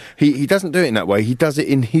 years. He doesn't do it in that way. He does it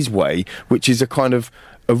in his way, which is a kind of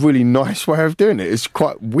a really nice way of doing it. It's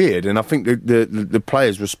quite weird, and I think the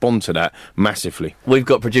players respond to that massively. We've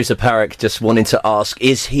got producer Parrick just wanting to ask,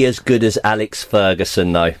 is he as good as Alex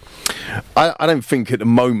Ferguson, though? I don't think at the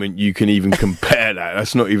moment you can even compare that.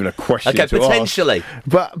 That's not even a question. Okay, potentially.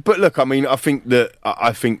 Ask. But look, I mean, I think that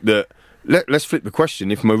let's flip the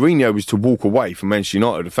question. If Mourinho was to walk away from Manchester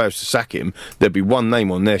United, if they was to sack him, there'd be one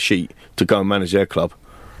name on their sheet to go and manage their club.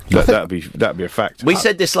 That'd be a fact. We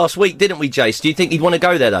said this last week, didn't we, Jace? Do you think he'd want to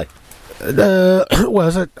go there, though? Well,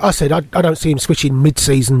 as I said, I don't see him switching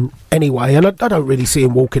mid-season anyway, and I don't really see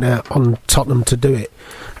him walking out on Tottenham to do it.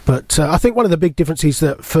 But I think one of the big differences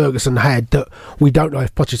that Ferguson had that we don't know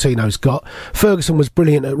if Pochettino's got, Ferguson was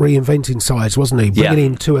brilliant at reinventing sides, wasn't he? Bringing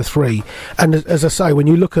in 2 or 3. And as I say, when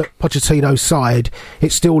you look at Pochettino's side,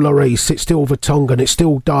 it's still Lloris, it's still Vertonghen, it's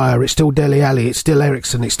still Dyer, it's still Dele Alli, it's still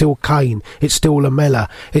Eriksen, it's still Kane, it's still Lamela.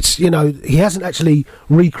 It's, he hasn't actually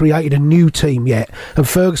recreated a new team yet. And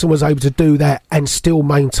Ferguson was able to do that and still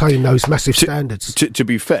maintain those massive standards. To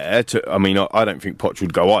be fair, I don't think Poch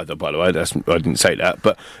would go either, by the way. I didn't say that.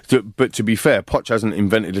 But to be fair, Poch hasn't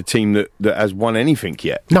invented a team that has won anything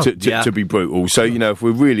yet, to be brutal. So, if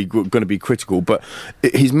we're really going to be critical, but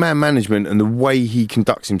his man management and the way he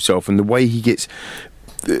conducts himself and the way he gets...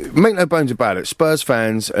 Make no bones about it, Spurs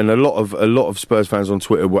fans and a lot of Spurs fans on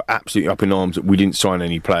Twitter were absolutely up in arms that we didn't sign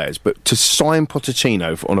any players. But to sign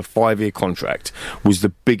Pochettino on a 5-year contract was the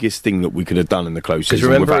biggest thing that we could have done in the close season.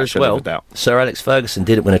 Because remember as well, Sir Alex Ferguson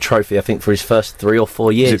didn't win a trophy, I think, for his first 3 or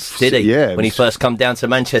 4 years, did he? Yeah. When he first come down to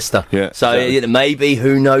Manchester. Yeah. So maybe,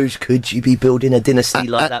 who knows, could you be building a dynasty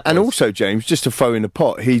like that? And also, James, just to throw in the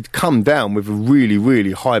pot, he'd come down with a really,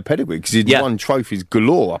 really high pedigree because he'd won trophies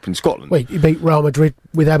galore up in Scotland. Wait, he beat Real Madrid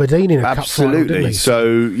with Aberdeen in a absolutely cup final, didn't he?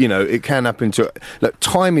 So it can happen to. Look,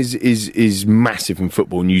 time is massive in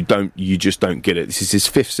football, and you just don't get it. This is his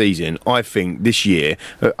 5th season. I think this year,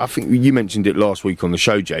 I think you mentioned it last week on the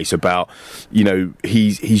show, Jace, about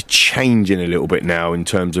he's changing a little bit now in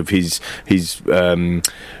terms of his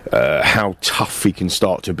how tough he can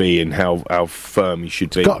start to be and how firm he should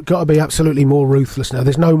be. Got to be absolutely more ruthless now.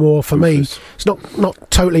 There's no more for ruthless. Me. It's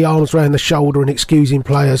not totally arms round the shoulder and excusing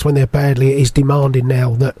players when they're badly. It is demanding now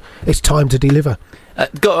that it's time to deliver.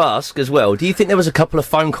 Got to ask as well, do you think there was a couple of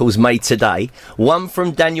phone calls made today, one from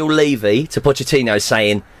Daniel Levy to Pochettino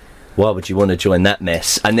saying, why would you want to join that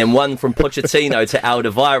mess? And then one from Pochettino to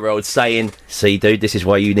Alderweireld saying, see, dude, this is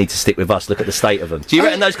why you need to stick with us. Look at the state of them. Do you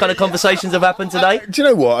reckon those kind of conversations have happened today? Do you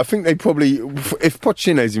know what? I think they probably, if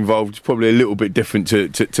Pochettino's involved, it's probably a little bit different to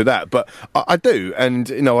that. But I do, and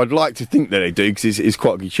I'd like to think that they do because it's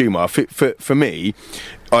quite good humour. For me,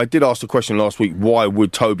 I did ask the question last week, why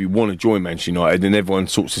would Toby want to join Manchester United? And everyone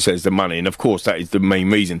sort of says the money. And of course, that is the main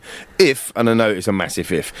reason. And I know it's a massive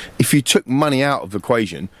if you took money out of the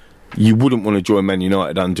equation, you wouldn't want to join Man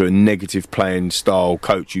United under a negative playing style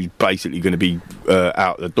coach who's basically going to be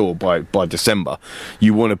out the door by December.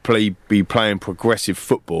 You want to be playing progressive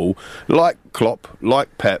football like Klopp,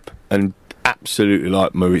 like Pep, and absolutely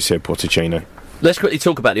like Mauricio Pochettino. Let's quickly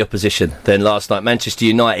talk about the opposition then last night. Manchester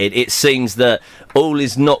United, it seems that all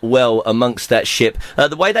is not well amongst that ship.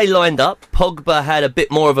 The way they lined up, Pogba had a bit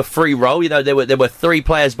more of a free role. There were 3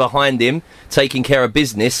 players behind him taking care of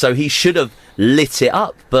business, so he should have lit it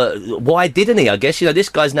up. But why didn't he? I guess, this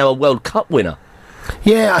guy's now a World Cup winner.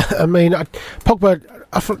 Yeah, I mean, Pogba,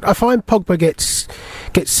 I find Pogba gets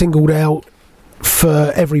singled out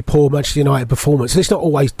for every poor Manchester United performance, and it's not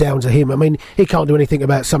always down to him. I mean, he can't do anything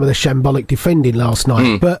about some of the shambolic defending last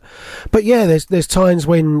night. But yeah, there's times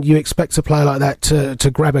when you expect a player like that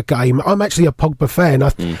to grab a game. I'm actually a Pogba fan. I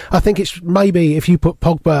think it's maybe if you put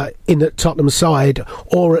Pogba in the Tottenham side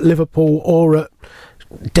or at Liverpool or at,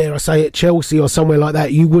 dare I say, at Chelsea or somewhere like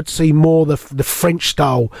that, you would see more the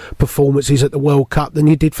French-style performances at the World Cup than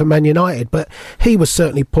you did for Man United. But he was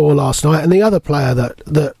certainly poor last night. And the other player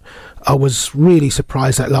that I was really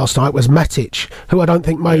surprised at last night was Matic, who I don't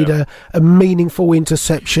think made a meaningful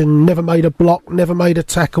interception, never made a block, never made a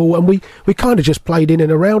tackle, and we kind of just played in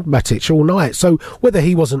and around Matic all night. So whether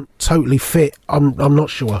he wasn't totally fit, I'm not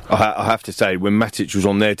sure. I have to say, when Matic was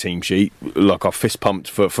on their team sheet, like I fist pumped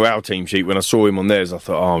for our team sheet, when I saw him on theirs, I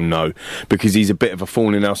thought, oh no, because he's a bit of a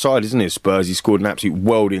thorn in our side, isn't he? Spurs, he scored an absolute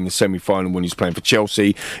worldie in the semi-final when he was playing for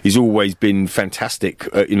Chelsea. He's always been fantastic,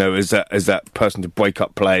 as that person to break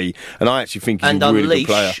up play. And I actually think he's a really good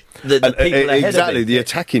player. The people ahead exactly, of it. the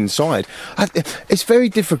attacking side. It's very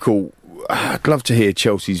difficult. I'd love to hear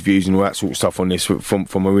Chelsea's views and all that sort of stuff on this from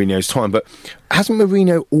Mourinho's time, but hasn't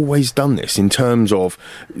Mourinho always done this in terms of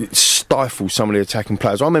stifle some of the attacking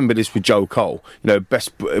players? I remember this with Joe Cole,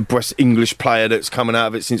 best English player that's coming out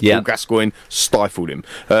of it since Paul Gascoigne, stifled him.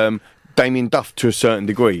 Damien Duff, to a certain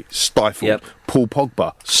degree, stifled. Paul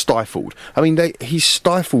Pogba, stifled. I memean, he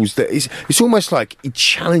stifles that. It's almost like he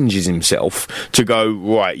challenges himself to go,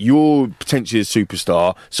 right, you're potentially a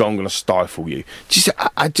superstar, so I'm going to stifle you.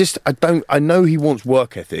 I know he wants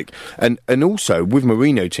work ethic, and also with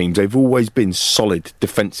Mourinho teams, they've always been solid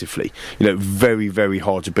defensively. Very, very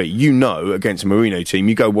hard to beat. Against a Mourinho team,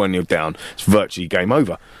 you go 1-0 down, it's virtually game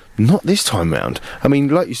over. Not this time round. I mean,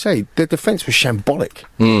 like you say, their defence was shambolic.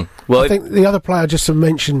 Well, I think the other player, just to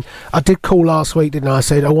mention, I did call last week, didn't I? I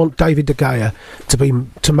said I want David De Gea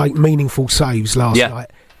to make meaningful saves last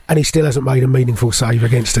night. And he still hasn't made a meaningful save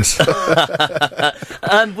against us.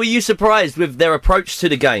 Were you surprised with their approach to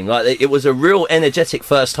the game? Like, it was a real energetic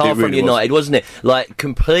first half from United, wasn't it? Like,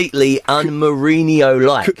 completely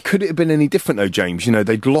un-Mourinho-like. Could it have been any different, though, James?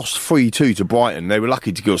 They'd lost 3-2 to Brighton. They were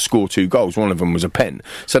lucky to score 2 goals. One of them was a pen.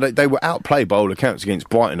 So they were outplayed by all accounts against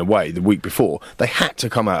Brighton away the week before. They had to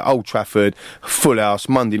come out Old Trafford, full house,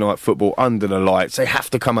 Monday night football, under the lights. They have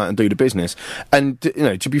to come out and do the business. And,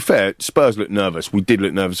 to be fair, Spurs looked nervous. We did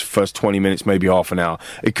look nervous for the first 20 minutes, maybe half an hour.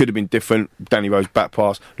 It could have been different. Danny Rose back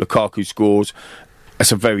pass, Lukaku scores.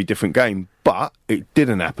 It's a very different game, but it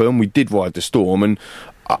didn't happen. We did ride the storm, and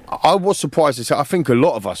I was surprised to say, I think a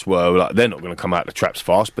lot of us were like, they're not going to come out the traps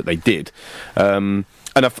fast, but they did. And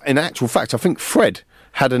in actual fact, I think Fred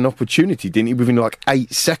had an opportunity, didn't he, within like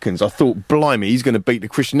 8 seconds. I thought, blimey, he's going to beat the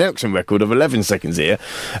Christian Eriksen record of 11 seconds here,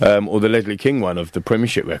 or the Leslie King one of the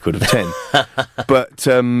Premiership record of 10. But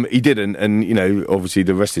he didn't, and, obviously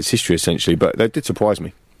the rest is history, essentially, but they did surprise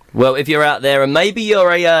me. Well, if you're out there, and maybe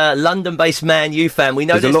you're a London-based Man U fan, we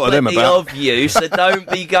know there's plenty of you, so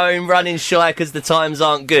don't be going running shy because the times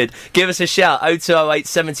aren't good. Give us a shout. 0208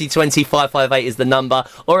 70 20 558 is the number,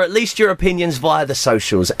 or at least your opinions via the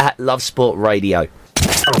socials at Love Sport Radio.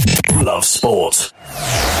 Love Sport.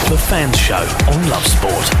 The Fans Show on Love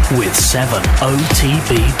Sport with 7otb.com.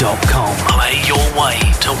 Play your way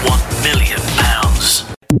to £1 million.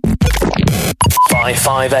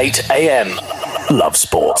 558 AM. Love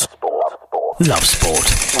Sport. Love Sport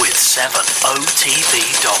with 7otb.com.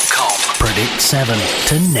 Predict 7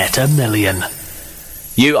 to net $1 million.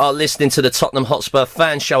 You are listening to the Tottenham Hotspur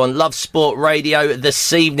Fan Show on Love Sport Radio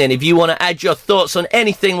this evening. If you want to add your thoughts on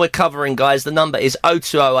anything we're covering, guys, the number is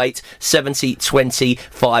 0208 70 20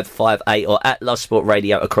 558 or at Love Sport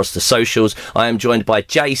Radio across the socials. I am joined by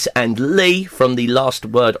Jace and Lee from the Last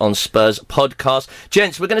Word on Spurs podcast.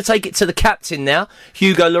 Gents, we're going to take it to the captain now,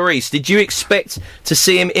 Hugo Lloris. Did you expect to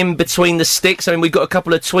see him in between the sticks? I mean, we've got a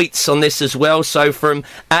couple of tweets on this as well. So from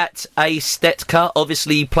at A Stetka,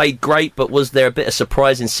 obviously he played great, but was there a bit of surprise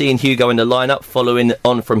in seeing Hugo in the lineup following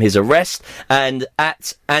on from his arrest? And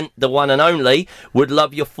at Ant, the one and only, would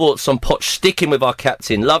love your thoughts on Poch sticking with our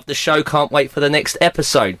captain. Love the show, can't wait for the next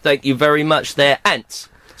episode. Thank you very much there, Ant.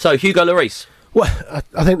 So, Hugo Lloris. Well,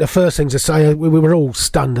 I think the first thing to say, we were all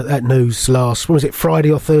stunned at that news last, when was it, Friday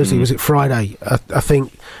or Thursday? Was it Friday? I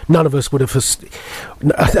think none of us would have,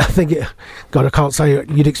 I think God, I can't say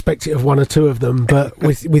you'd expect it of one or two of them, but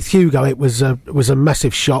with Hugo it was a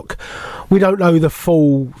massive shock. We don't know the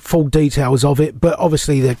full details of it, but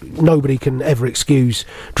obviously nobody can ever excuse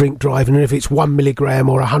drink driving, and if it's 1 milligram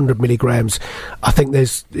or 100 milligrams, I think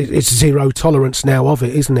it's zero tolerance now of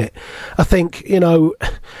it, isn't it? I think,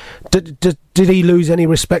 did he lose any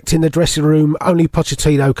respect in the dressing room? Only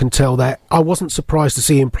Pochettino can tell that. I wasn't surprised to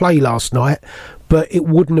see him play last night, but it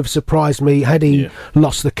wouldn't have surprised me had he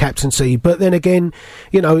lost the captaincy. But then again,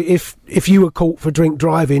 if you were caught for drink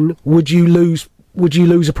driving, would you lose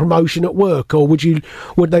a promotion at work, or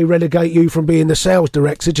would they relegate you from being the sales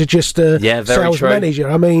director to just a sales manager?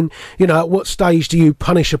 I mean, at what stage do you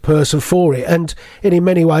punish a person for it? And in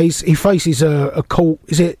many ways, he faces a court.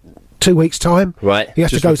 Is it 2 weeks' time? Right. He has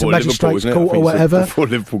Just to go to magistrates' court or whatever. Before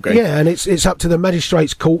Liverpool game. Yeah, and it's up to the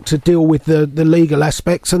magistrates' court to deal with the legal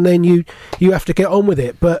aspects, and then you have to get on with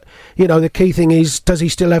it. But the key thing is, does he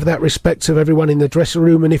still have that respect of everyone in the dressing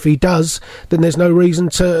room? And if he does, then there's no reason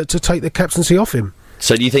to take the captaincy off him.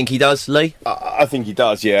 So do you think he does, Lee? I think he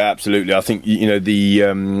does, yeah, absolutely. I think,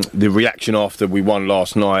 the reaction after we won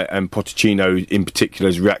last night, and Pochettino in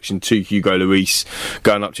particular's reaction to Hugo Lloris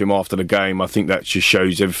going up to him after the game, I think that just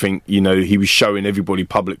shows everything. He was showing everybody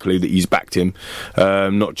publicly that he's backed him,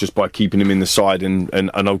 not just by keeping him in the side and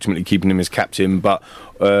ultimately keeping him as captain, but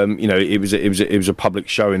it was a public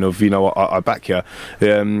showing of I back you.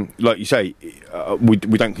 Like you say, we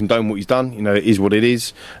don't condone what he's done. It is what it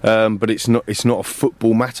is, but it's not a football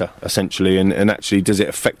matter essentially. And actually, does it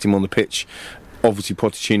affect him on the pitch? Obviously,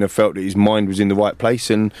 Pochettino felt that his mind was in the right place,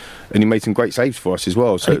 and he made some great saves for us as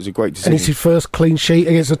well. So it was a great decision. And it's his first clean sheet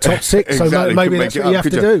against the top six, exactly. So maybe that's what you have to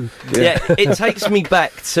do. Yeah, it takes me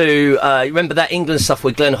back to remember that England stuff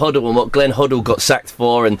with Glenn Hoddle and what Glenn Hoddle got sacked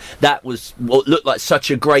for, and that was what looked like such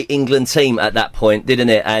a great England team at that point, didn't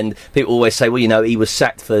it? And people always say, well, he was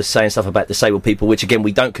sacked for saying stuff about disabled people, which again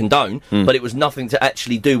we don't condone, but it was nothing to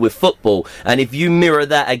actually do with football. And if you mirror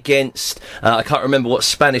that against, I can't remember what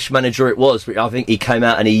Spanish manager it was, but I think he came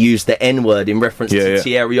out and he used the N-word in reference to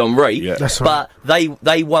Thierry Henry. Yeah. That's right. But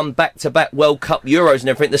they won back-to-back World Cup Euros and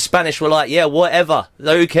everything. The Spanish were like, yeah, whatever.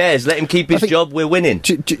 Who cares? Let him keep his job. We're winning.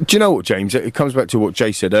 Do you know what, James? It comes back to what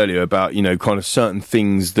Jay said earlier about, kind of certain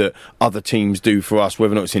things that other teams do for us,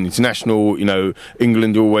 whether or not it's in international,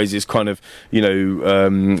 England always is kind of,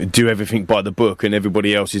 do everything by the book, and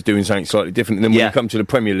everybody else is doing something slightly different. And then when you come to the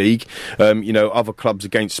Premier League, other clubs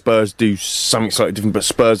against Spurs do something slightly different, but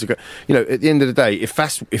Spurs are, at the end of the day, if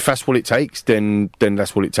that's what it takes, then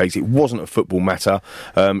that's what it takes. It wasn't a football matter.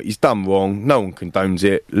 He's done wrong. No one condones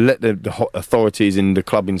it. Let the authorities in the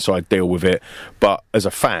club inside deal with it. But as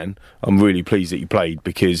a fan, I'm really pleased that he played,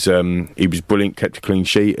 because he was brilliant, kept a clean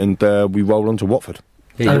sheet, and we roll on to Watford.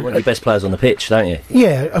 Yeah, you're one of the best players on the pitch, don't you?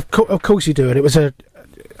 Yeah, of course you do. And it was I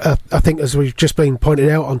think, as we've just been pointed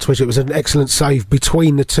out on Twitter, it was an excellent save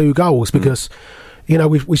between the two goals, because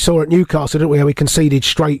we saw at Newcastle, didn't we, how we conceded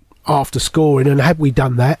straight after scoring, and had we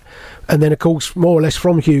done that, and then of course more or less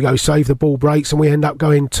from Hugo save, the ball breaks and we end up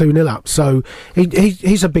going 2-0 up. So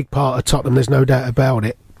he's a big part of Tottenham, there's no doubt about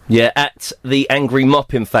it. Yeah, at the Angry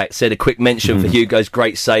Mop, in fact, said a quick mention for Hugo's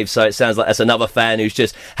great save, so it sounds like that's another fan who's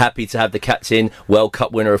just happy to have the captain, World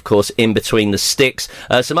Cup winner, of course, in between the sticks.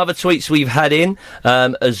 Some other tweets we've had in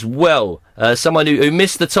as well. Someone who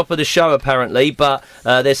missed the top of the show, apparently, but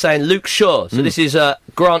they're saying Luke Shaw. So this is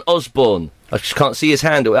Grant Osborne. I just can't see his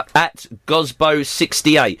handle. At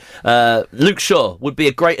Gosbo68. Luke Shaw would be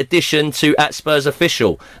a great addition to at Spurs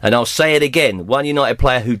Official. And I'll say it again, one United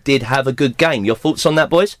player who did have a good game. Your thoughts on that,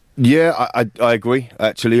 boys? Yeah, I agree.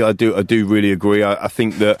 Actually, I do really agree. I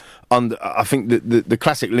think that the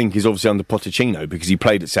classic link is obviously under Pochettino, because he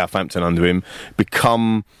played at Southampton under him,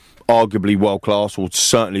 become arguably world class, or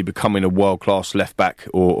certainly becoming a world class left back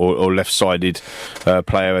or left sided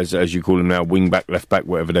player, as you call them now, wing back, left back,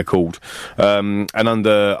 whatever they're called. And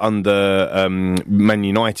under Man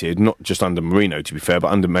United, not just under Mourinho to be fair,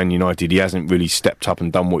 but under Man United, he hasn't really stepped up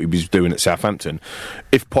and done what he was doing at Southampton.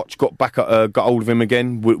 If Poch got hold of him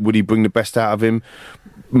again, would he bring the best out of him?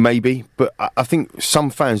 Maybe, but I think some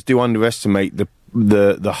fans do underestimate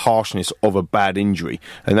the harshness of a bad injury,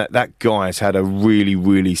 and that guy has had a really,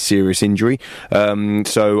 really serious injury.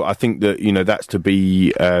 So I think that that's to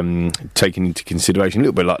be taken into consideration, a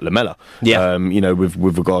little bit like Lamella. Yeah.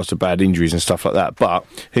 With regards to bad injuries and stuff like that. But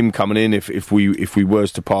him coming in, if we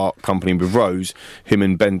was to part company with Rose, him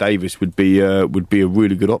and Ben Davis would be a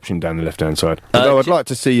really good option down the left hand side. Although I'd like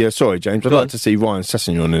to see sorry James, I'd like to see Ryan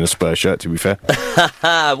Sessegnon in a Spurs shirt, to be fair.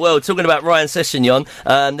 Well, talking about Ryan Sessegnon,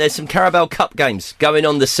 there's some Carabao Cup games going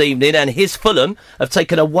on this evening, and his Fulham have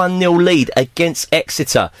taken a 1-0 lead against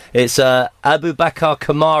Exeter. It's Abu Bakar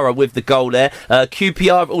Kamara with the goal there.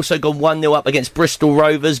 QPR have also gone 1-0 up against Bristol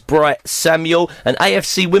Rovers, Bright Samuel, and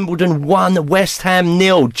AFC Wimbledon 1, West Ham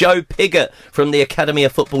 0. Joe Pigott from the Academy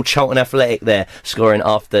of Football Charlton Athletic there, scoring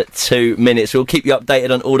after 2 minutes. We'll keep you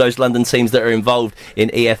updated on all those London teams that are involved in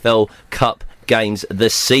EFL Cup games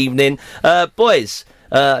this evening. Boys,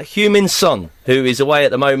 Heung-min Son, who is away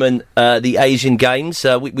at the moment, the Asian Games.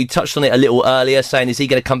 We touched on it a little earlier, saying is he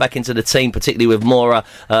going to come back into the team, particularly with Mour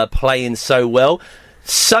playing so well.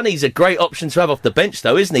 Sonny's a great option to have off the bench,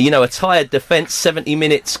 though, isn't he? You know, a tired defence, 70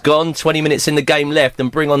 minutes gone, 20 minutes in the game left,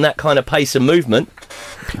 and bring on that kind of pace and movement.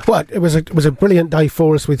 Well, it was a brilliant day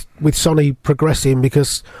for us with Sonny progressing,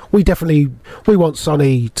 because we want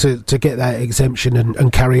Sonny to get that exemption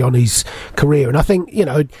and carry on his career. And I think, you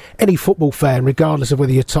know, any football fan, regardless of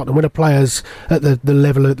whether you're Tottenham, when a player's at the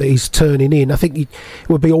level that he's turning in, I think it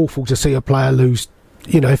would be awful to see a player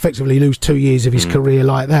effectively lose 2 years of his career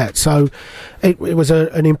like that. So it was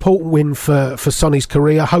an important win for Sonny's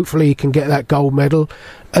career. Hopefully he can get that gold medal,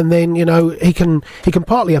 and then, you know, he can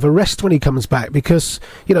partly have a rest when he comes back, because,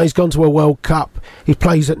 you know, he's gone to a World Cup. He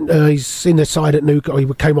plays he's in the side at Newcastle.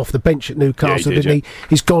 He came off the bench at Newcastle, didn't he?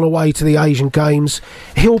 He's gone away to the Asian Games.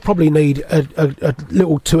 He'll probably need a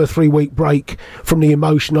little 2 or 3 week break from the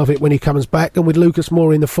emotion of it when he comes back. And with Lucas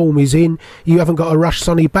Moura in the form he's in, you haven't got to rush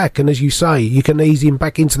Sonny back. And as you say, you can ease him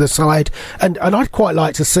back into the side. And I'd quite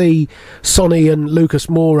like to see Sonny and Lucas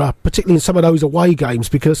Moura, particularly in some of those away games,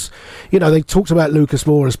 because, you know, they talked about Lucas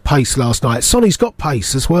Moura's pace last night. Sonny's got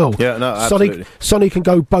pace as well. Yeah, no, absolutely. Sonny can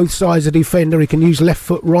go both sides of the defender. He can use left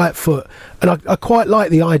foot, right foot, and I quite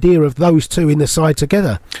like the idea of those two in the side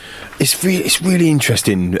together. It's really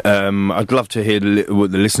interesting. I'd love to hear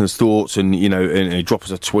what the listeners' thoughts, and, you know, and drop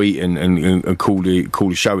us a tweet and call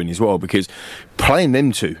the show in as well, because playing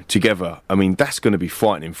them two together, I mean, that's going to be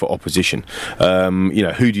frightening for opposition. You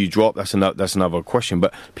know, who do you drop? That's another question.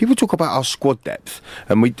 But people talk about our squad depth,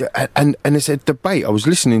 and it's a debate. I was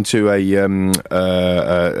listening to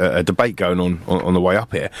a debate going on the way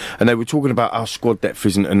up here, and they were talking about our squad depth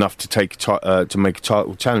isn't enough to make a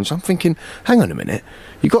title challenge. I'm thinking, hang on a minute.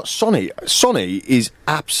 You got Sonny. Sonny is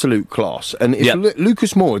absolute class, and if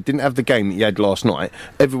Lucas Moura didn't have the game that he had last night,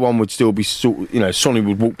 everyone would still be Sonny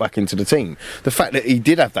would walk back into the team. The fact that he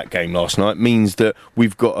did have that game last night means that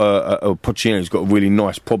we've got Pochettino's got a really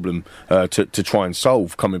nice problem to try and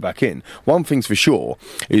solve coming back in. One thing's for sure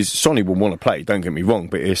is Sonny will want to play. Don't get me wrong,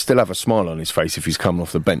 but he'll still have a smile on his face if he's coming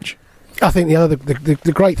off the bench. I think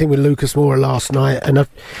the great thing with Lucas Moura last night, and I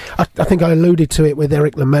think I alluded to it with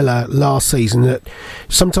Eric Lamela last season, that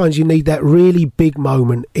sometimes you need that really big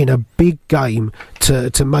moment in a big game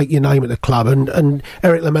to make your name at the club. And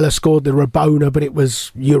Eric Lamela scored the Rabona, but it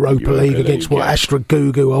was Europa League against Astra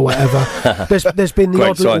Gugu or whatever. There's been the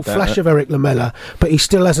odd little flash of Eric Lamela, but he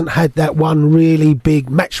still hasn't had that one really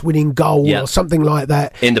big match-winning goal or something like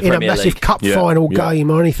that in a massive cup final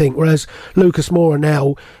game or anything. Whereas Lucas Moura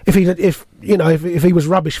now, if he was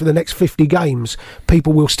rubbish for the next 50 games,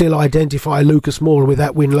 people will still identify Lucas Moura with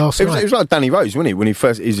that win last night. It was like Danny Rose, wasn't it, when he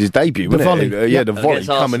first is his debut, wasn't it? The volley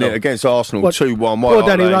coming in against Arsenal, 2-1. Well,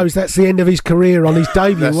 Danny Rose, that's the end of his career on his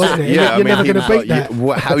debut, wasn't it? You're never going to beat that.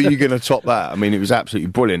 How are you going to top that? I mean, it was absolutely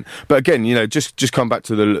brilliant. But again, you know, just come back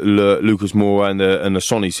to the Lucas Moura and the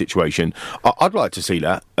Sonny situation. I'd like to see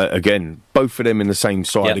that again. Both of them in the same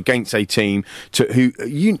side against a team who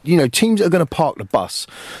teams that are going to park the bus.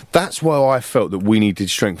 That's why I felt that we needed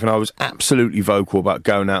strength, and I was absolutely vocal about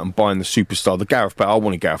going out and buying the superstar, the Gareth Bale. I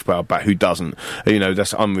wanted Gareth Bale back. Who doesn't? You know,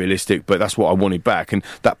 that's unrealistic, but that's what I wanted back, and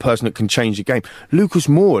that person that can change the game. Lucas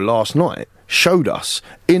Moura last night showed us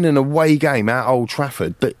in an away game at Old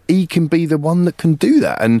Trafford that he can be the one that can do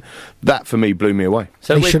that, and that for me blew me away.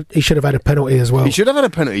 So he should have had a penalty as well. He should have had a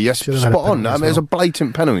penalty, yes, spot on. I mean, there's a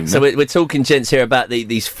blatant penalty. So we're talking, gents, here about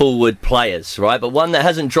these forward players, right? But one that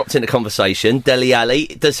hasn't dropped into conversation, Dele Alli,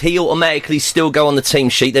 does he automatically still go on the team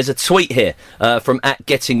sheet? There's a tweet here from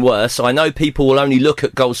 @GettingWorse. I know people will only look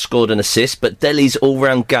at goals scored and assists, but Dele's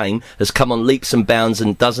all-round game has come on leaps and bounds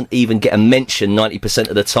and doesn't even get a mention 90%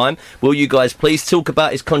 of the time. Will you guys please talk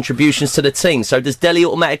about his contributions to the team? So does Dele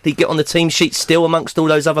automatically get on the team sheet still amongst all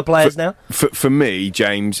those other players now? For me,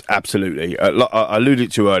 James, absolutely. I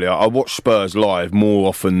alluded to earlier, I watch Spurs live more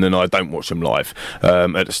often than I don't watch them live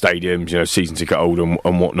at the stadiums, you know, season ticket holder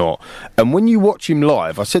and whatnot. And when you watch him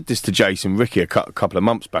live, I said this to Jason Ricky a couple of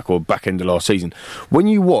months back, or back end of last season, when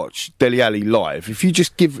you watch Dele Alli live, if you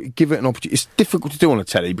just give it an opportunity, it's difficult to do on a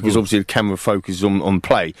telly because obviously the camera focuses on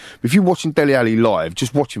play. But if you're watching Dele Alli live,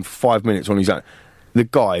 just watch him for 5 minutes on his own. The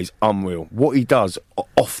guy is unreal. What he does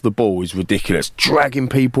off the ball is ridiculous. Dragging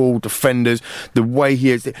people, defenders, the way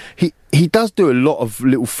he is. he does do a lot of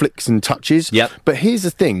little flicks and touches. Yep. But here's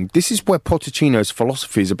the thing: this is where Pochettino's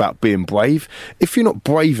philosophy is about being brave. If you're not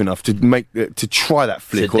brave enough to try that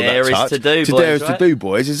flick or that touch, to do,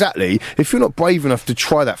 boys. Exactly. If you're not brave enough to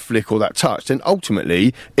try that flick or that touch, then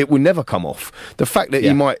ultimately it will never come off. The fact that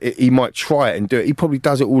he might try it and do it, he probably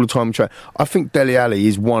does it all the time. I think Dele Alli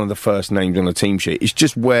is one of the first names on the team sheet. It's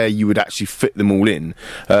just where you would actually fit them all in.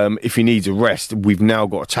 If he needs a rest, we've now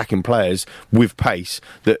got attacking players with pace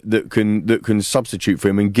that can substitute for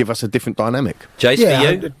him and give us a different dynamic. Jace,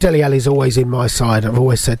 for you? Dele Alli's always in my side. I've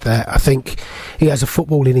always said that. I think he has a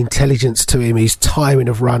footballing intelligence to him. His timing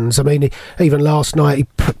of runs. I mean, even last night he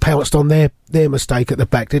pounced on their mistake at the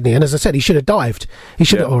back, didn't he? And as I said, he should have dived. He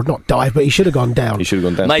should have, or not dived, but he should have gone down. He should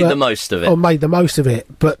have gone down. Made the most of it. Or made the most of it.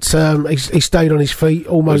 But he stayed on his feet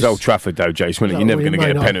almost. It was Old Trafford, though, Jason. You're never going to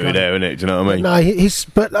get a penalty there, innit? Do you know what I mean? No,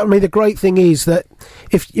 but I mean, the great thing is that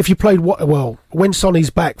if you played when Sonny's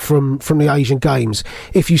back from the Asian Games,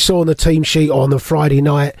 if you saw on the team sheet on the Friday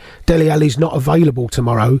night, Dele Alli's not available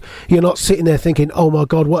tomorrow, you're not sitting there thinking, oh my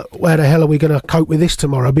God, where the hell are we going to cope with this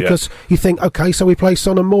tomorrow? Because you think, okay, so we play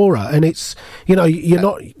Son and Mour, and it's, you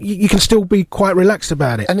can still be quite relaxed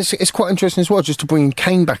about it. And it's quite interesting as well, just to bring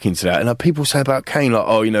Kane back into that. And people say about Kane, like,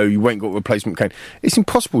 oh, you ain't got a replacement for Kane. It's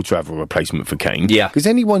impossible to have a replacement for Kane. Yeah. Because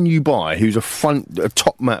anyone you buy who's a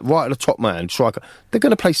top man, right at the top man, striker, they're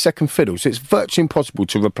going to play second fiddle. So it's virtually impossible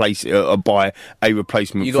to replace buy a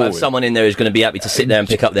replacement. You've got to have someone in there who's going to be happy to sit there and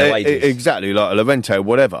pick up their wages. Exactly, like a Lorente or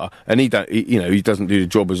whatever. And he doesn't do the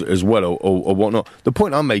job as well or whatnot. The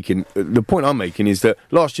point I'm making is that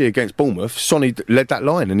last year against Bournemouth, Sonny led that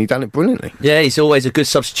line and he done it brilliantly. Yeah, he's always a good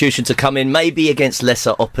substitution to come in, maybe against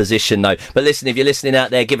lesser opposition though. But listen, if you're listening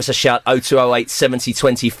out there, give us a shout. 0208 70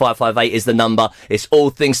 20 558 is the number. It's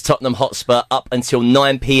all things Tottenham Hotspur up until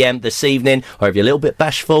 9 p.m. this evening, or if you're a little bit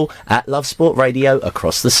bashful, at Love Sport Radio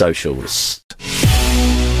across the socials.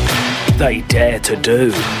 They dare to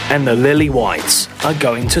do, and the Lily Whites are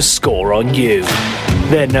going to score on you.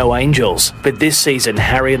 They're no angels, but this season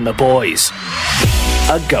Harry and the boys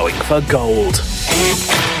are going for gold.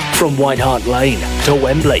 From White Hart Lane to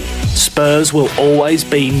Wembley, Spurs will always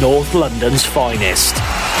be North London's finest.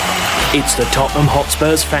 It's the Tottenham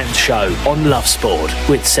Hotspurs Fans Show on Love Sport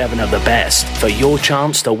with 7 of the best for your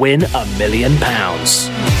chance to win £1 million.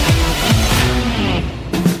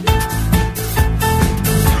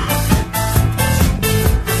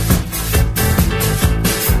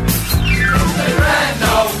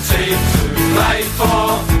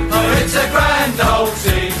 It's a grand old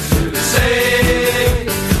team to see.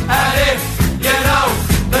 And if you know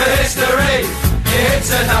the history,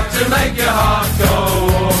 it's enough to make your heart go.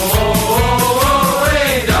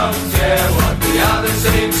 We don't care what the other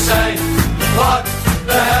teams say. What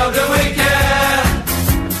the hell do we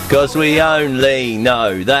care? 'Cause we only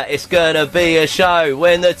know that it's gonna be a show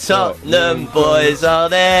when the Tottenham boys are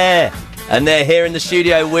there. And they're here in the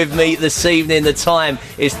studio with me this evening. The time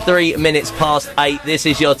is 3 minutes past 8. This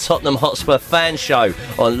is your Tottenham Hotspur Fan Show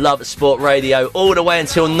on Love Sport Radio, all the way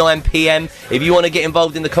until 9 p.m. If you want to get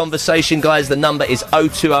involved in the conversation, guys, the number is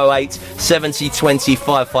 0208 70 20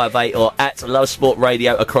 558 or at Love Sport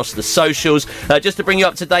Radio across the socials. Just to bring you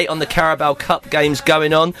up to date on the Carabao Cup games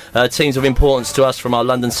going on, teams of importance to us from our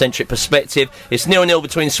London-centric perspective. It's 0-0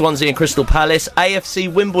 between Swansea and Crystal Palace. AFC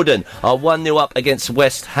Wimbledon are 1-0 up against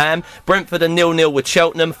West Ham. Brentford are 0-0 with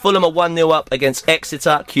Cheltenham. Fulham are 1-0 up against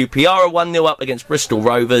Exeter. QPR are 1-0 up against Bristol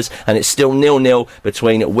Rovers. And it's still 0-0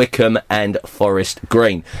 between Wickham and Forest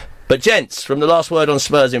Green. But gents, from the last word on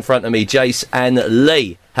Spurs in front of me, Jace and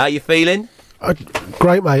Lee, how you feeling?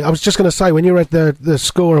 Great, mate. I was just going to say, when you read the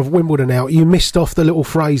score of Wimbledon out, you missed off the little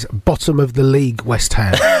phrase, bottom of the league, West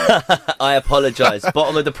Ham. I apologise.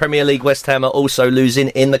 Bottom of the Premier League, West Ham are also losing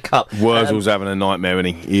in the Cup. Wurzl's having a nightmare,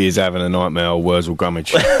 isn't he? He is having a nightmare, old Wurzel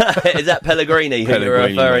Gummidge. Is that Pellegrini who you're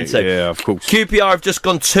referring to? Yeah, of course. QPR have just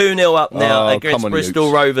gone 2-0 up now against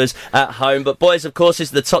Bristol Rovers at home. But boys, of course,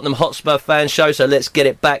 it's the Tottenham Hotspur Fan Show, so let's get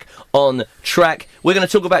it back on track. We're going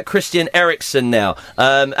to talk about Christian Eriksen now.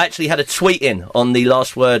 Actually had a tweet in on the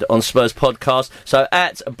Last Word on Spurs podcast. So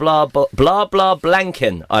at blah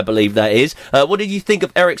Blanken, I believe that is. What did you think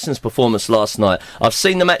of Eriksen's performance last night? I've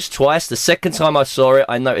seen the match twice. The second time I saw it,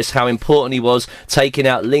 I noticed how important he was taking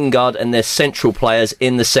out Lingard and their central players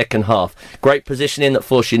in the second half. Great positioning that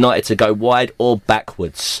forced United to go wide or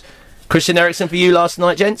backwards. Christian Eriksen for you last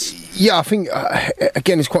night, gents? Yeah, I think,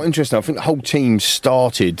 again, it's quite interesting. I think the whole team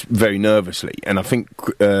started very nervously, and I think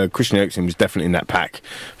Christian Eriksen was definitely in that pack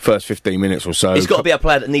first 15 minutes or so. He's got to be a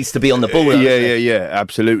player that needs to be on the ball. Yeah,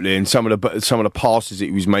 absolutely. And some of the passes that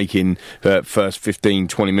he was making first 15,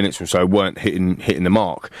 20 minutes or so weren't hitting the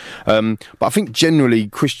mark. But I think generally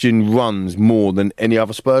Christian runs more than any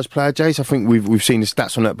other Spurs player, Jace. I think we've seen the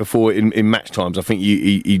stats on that before in match times. I think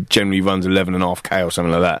he generally runs 11.5k or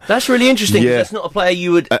something like that. That's really interesting. Yeah. That's not a player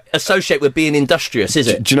you would associate with being industrious, is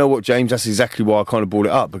it? Do you know what, James? That's exactly why I kind of brought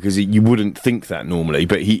it up, because you wouldn't think that normally,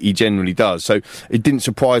 but he generally does. So it didn't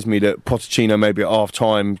surprise me that Pochettino maybe at half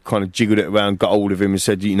time kind of jiggled it around, got hold of him and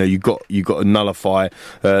said, you got to nullify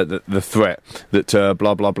the threat that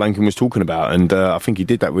blah blah Blanken was talking about, and I think he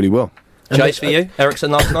did that really well. Jace, for you, Eriksen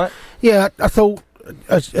last night? Yeah, I thought,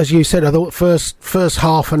 as you said, I thought first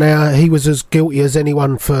half an hour he was as guilty as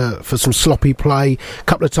anyone for some sloppy play. A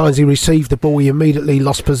couple of times he received the ball, he immediately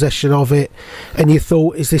lost possession of it, and you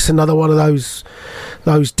thought, is this another one of those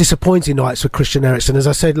disappointing nights for Christian Eriksen? As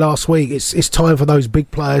I said last week, it's time for those big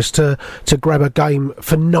players to grab a game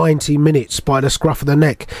for 90 minutes by the scruff of the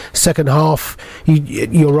neck. Second half,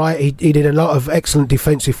 you're right, he did a lot of excellent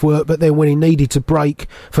defensive work, but then when he needed to break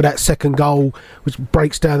for that second goal, which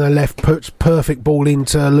breaks down the left, puts perfect ball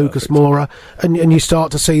into Lucas Moura, and you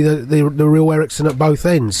start to see the real Eriksen at both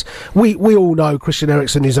ends. We all know Christian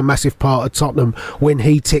Eriksen is a massive part of Tottenham. When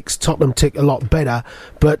he ticks, Tottenham tick a lot better.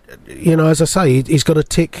 But as I say, he's got to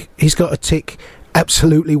tick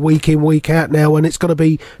absolutely week in, week out now, and it's got to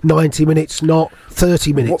be 90 minutes, not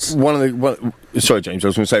 30 minutes. Sorry, James, I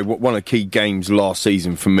was going to say, one of the key games last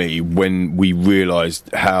season for me, when we realised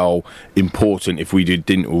how important, if we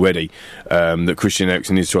didn't already, that Christian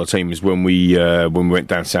Eriksen is to our team, is when we went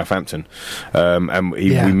down to Southampton, and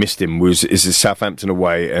we missed him. It's Southampton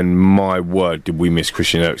away, and my word, did we miss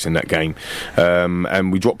Christian Eriksen that game,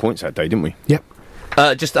 and we dropped points that day, didn't we? Yep.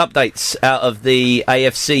 Just updates out of the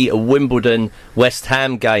AFC Wimbledon West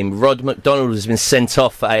Ham game. Rod McDonald has been sent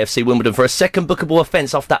off for AFC Wimbledon for a second bookable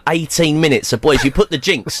offence after 18 minutes. So, boys, you put the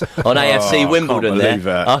jinx on AFC Wimbledon there.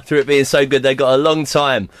 After it being so good, they got a long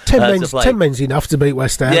time 10 men's enough to beat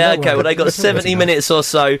West Ham. Yeah, okay, well, they got 70 minutes or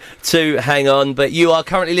so to hang on. But you are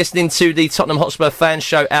currently listening to the Tottenham Hotspur fan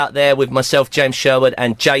show out there with myself, James Sherwood,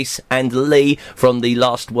 and Jace and Lee from the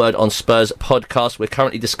Last Word on Spurs podcast. We're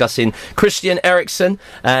currently discussing Christian Eriksen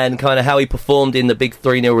and kind of how he performed in the big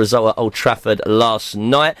 3-0 result at Old Trafford last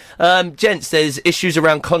night. Gents, there's issues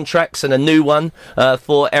around contracts and a new one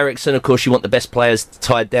for Eriksen. Of course, you want the best players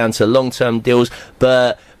tied down to long-term deals,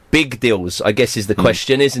 but big deals, I guess, is the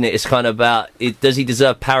question, isn't it? It's kind of about, does he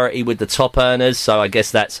deserve parity with the top earners? So I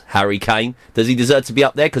guess that's Harry Kane. Does he deserve to be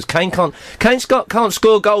up there? Because Kane can't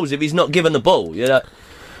score goals if he's not given the ball,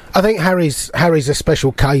 I think Harry's a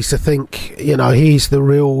special case. I think he's the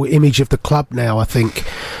real image of the club now. I think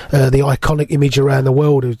the iconic image around the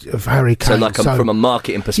world of Harry Kane. So from a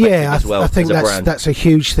marketing perspective as well. I think that's a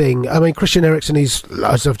huge thing. I mean, Christian Eriksen is,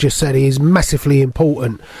 as I've just said, he is massively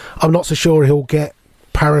important. I'm not so sure he'll get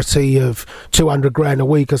parity of 200 grand a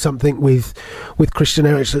week or something with Christian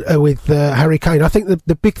Eriksen, with Harry Kane. I think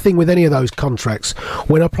the big thing with any of those contracts,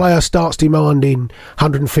 when a player starts demanding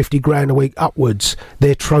 150 grand a week upwards,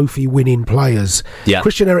 they're trophy winning players. Yeah.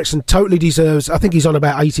 Christian Eriksen totally deserves, I think he's on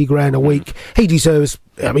about 80 grand a week. He deserves,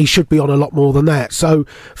 he should be on a lot more than that. So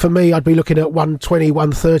for me, I'd be looking at 120,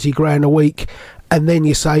 130 grand a week. And then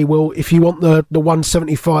you say, well, if you want the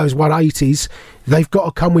 175s, 180s, they've got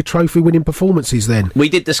to come with trophy-winning performances then. We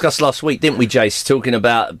did discuss last week, didn't we, Jace, talking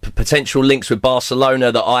about potential links with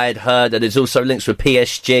Barcelona that I had heard, and there's also links with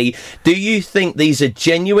PSG. Do you think these are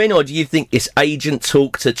genuine, or do you think it's agent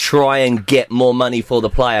talk to try and get more money for the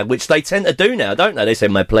player, which they tend to do now, don't they? They say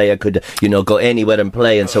my player could, go anywhere and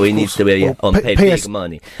play, and so he needs to be on paid big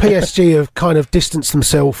money. PSG have kind of distanced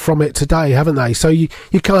themselves from it today, haven't they? So you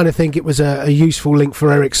kind of think it was a useful link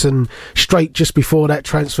for Eriksen straight just before that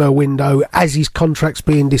transfer window, as his contract's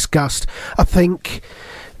being discussed. I think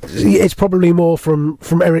it's probably more from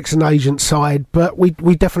Eriksen agent's side, but we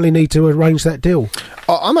definitely need to arrange that deal.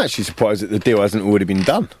 I'm actually surprised that the deal hasn't already been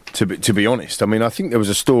done, to be honest. I mean, I think there was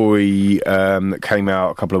a story that came out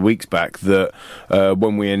a couple of weeks back that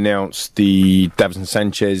when we announced the Davinson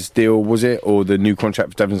Sanchez deal, was it, or the new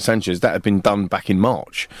contract for Davinson Sanchez, that had been done back in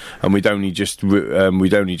March, and we'd only just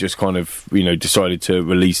kind of decided to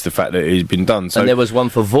release the fact that it had been done. So, and there was one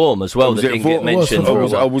for Vorm as well that didn't get mentioned.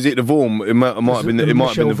 Was it the Vorm? It might have been the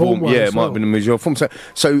Vorm. Yeah, it might have been the Michel Vorm.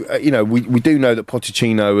 So we do know that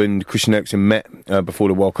Pochettino and Christian Eriksen met before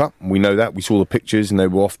before the World Cup. We know that. We saw the pictures and they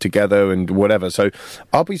were off together and whatever. So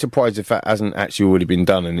I'll be surprised if that hasn't actually already been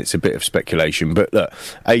done and it's a bit of speculation. But look,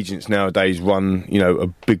 agents nowadays run, a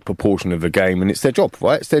big proportion of the game and it's their job,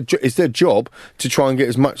 right? It's their job to try and get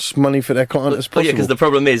as much money for their client as possible. Yeah, because the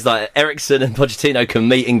problem is like Ericsson and Pochettino can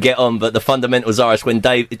meet and get on, but the fundamentals are it's when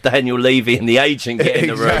Daniel Levy and the agent get in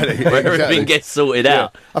the room where everything gets sorted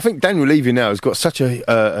out. I think Daniel Levy now has got such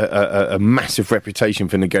a massive reputation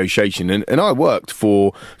for negotiation, and I worked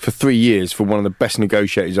for 3 years for one of the best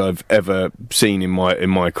negotiators I've ever seen in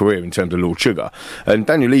my career in terms of Lord Sugar. And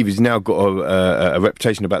Daniel Levy's now got a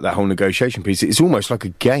reputation about that whole negotiation piece. It's almost like a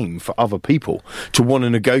game for other people to want to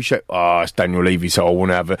negotiate. It's Daniel Levy, so I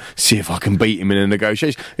want to see if I can beat him in a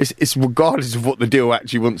negotiation. It's regardless of what the deal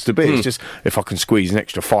actually wants to be. It's just if I can squeeze an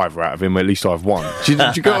extra fiver out of him, at least I've won. Do you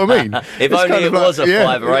get what I mean? If only it was a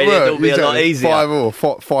fiver, right? It'll be a lot easier.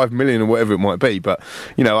 5 million or whatever it might be. But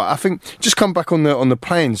I think just come back on the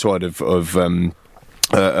playing side of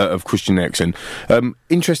Christian Eriksen.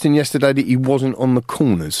 Interesting yesterday that he wasn't on the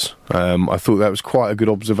corners. I thought that was quite a good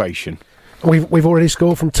observation. We've already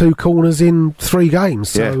scored from 2 corners in 3 games,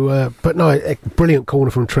 so but no, a brilliant corner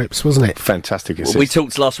from Trips, wasn't it? Fantastic assist. We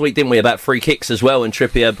talked last week, didn't we, about free kicks as well, and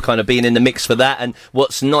Trippier kind of being in the mix for that. And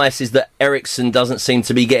what's nice is that Eriksen doesn't seem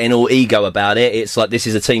to be getting all ego about it. It's like, this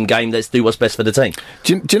is a team game, let's do what's best for the team.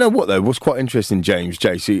 Do you know what though? What's quite interesting,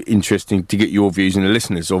 Jace, interesting to get your views, and the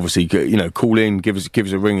listeners obviously, call in, give us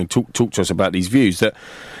a ring and talk to us about these views. That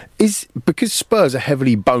is because Spurs are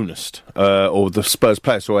heavily bonused, or the Spurs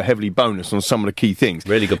players are heavily bonused on some of the key things.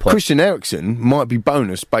 Really good point. Christian Eriksen might be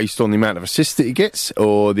bonused based on the amount of assists that he gets,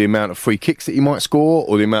 or the amount of free kicks that he might score,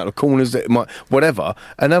 or the amount of corners that he might, whatever.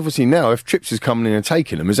 And obviously now, if Trips is coming in and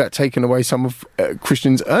taking them, is that taking away some of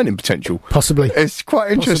Christian's earning potential? Possibly. It's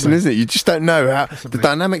quite interesting, isn't it? You just don't know how the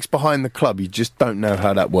dynamics behind the club. You just don't know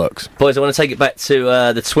how that works. Boys, I want to take it back to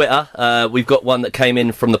the Twitter. We've got one that came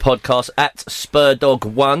in from the podcast at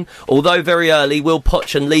Spurdog1. Although very early, will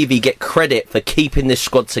Poch and Levy get credit for keeping this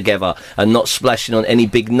squad together and not splashing on any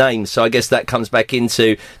big names? So I guess that comes back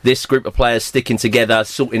into this group of players sticking together,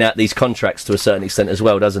 sorting out these contracts to a certain extent as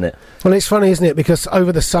well, doesn't it? Well, it's funny, isn't it? Because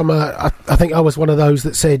over the summer, I think I was one of those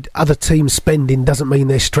that said other teams spending doesn't mean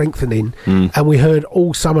they're strengthening. And we heard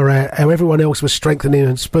all summer how everyone else was strengthening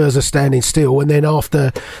and Spurs are standing still. And then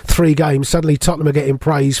after 3 games, suddenly Tottenham are getting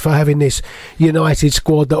praised for having this United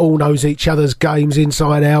squad that all knows each other's games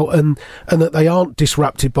inside out, and that they aren't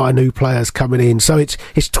disrupted by new players coming in. So it's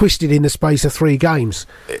twisted in the space of 3 games.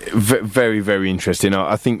 Very, very interesting.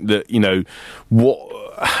 I think that, I'm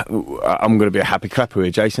going to be a happy clapper here,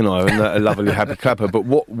 Jason. I'm a lovely happy clapper. But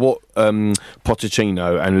what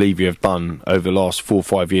Pochettino and Levy have done over the last 4 or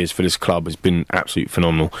 5 years for this club has been absolutely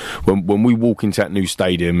phenomenal. When we walk into that new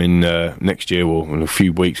stadium in next year or in a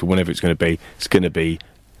few weeks or whenever it's going to be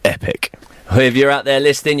epic. If you're out there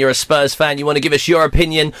listening, you're a Spurs fan, you want to give us your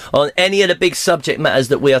opinion on any of the big subject matters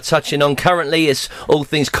that we are touching on. Currently, it's all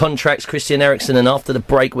things contracts, Christian Eriksen, and after the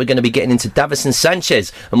break, we're going to be getting into Davinson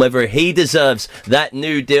Sanchez and whether he deserves that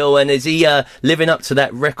new deal, and is he living up to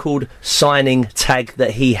that record signing tag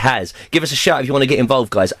that he has. Give us a shout if you want to get involved,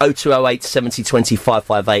 guys. 0208 70 20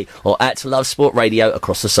 558 or at Love Sport Radio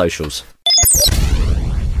across the socials.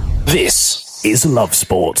 This is Love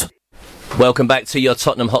Sport. Welcome back to your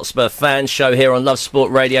Tottenham Hotspur fan show here on Love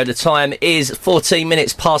Sport Radio. The time is 14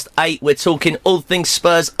 minutes past 8. We're talking all things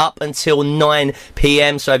Spurs up until 9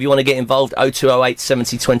 p.m. So if you want to get involved, 0208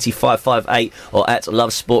 70 20 558 or at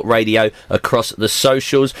Love Sport Radio across the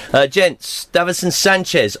socials. Gents, Davinson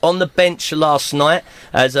Sanchez on the bench last night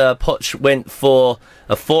as Poch went for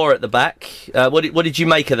a 4 at the back. What did you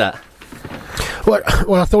make of that? Well,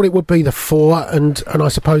 I thought it would be the 4, and I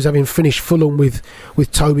suppose having finished Fulham with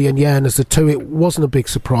Toby and Jan as the 2, it wasn't a big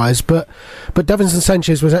surprise. But Davinson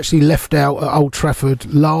Sanchez was actually left out at Old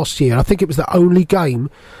Trafford last year. I think it was the only game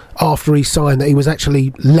after he signed that he was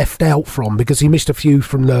actually left out from, because he missed a few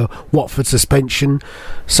from the Watford suspension.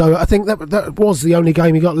 So I think that was the only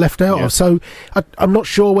game he got left out of. So I'm not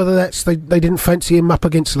sure whether that's they didn't fancy him up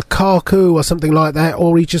against Lukaku or something like that,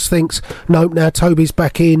 or he just thinks, nope, now Toby's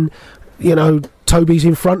back in, Toby's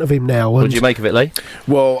in front of him now. What did you make of it, Lee?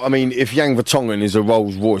 Well, I mean, if Jan Vertonghen is a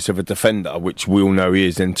Rolls Royce of a defender, which we all know he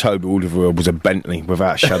is, then Toby Alderweireld was a Bentley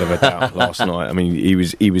without a shadow of a doubt last night. I mean, he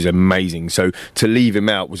was amazing. So to leave him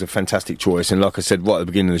out was a fantastic choice. And like I said right at the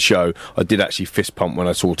beginning of the show, I did actually fist pump when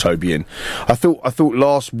I saw Toby in. I thought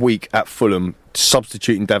last week at Fulham,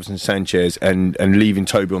 substituting Davinson Sanchez and leaving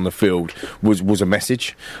Toby on the field was a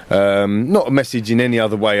message. Not a message in any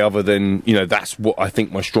other way other than, that's what I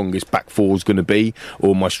think my strongest back four is going to be,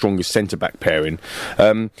 or my strongest centre-back pairing.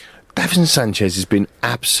 Davinson Sanchez has been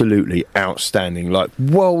absolutely outstanding, like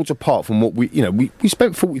worlds apart from what we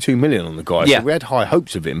spent 42 million on the guy, so we had high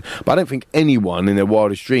hopes of him, but I don't think anyone in their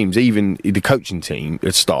wildest dreams, even the coaching team,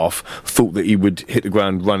 staff, thought that he would hit the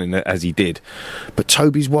ground running as he did. But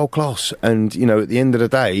Toby's world class, and at the end of the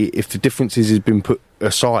day, if the differences has been put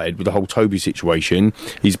aside with the whole Toby situation,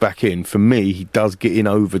 he's back in. For me, he does get in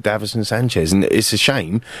over Davinson Sanchez, and it's a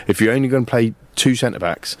shame if you're only going to play two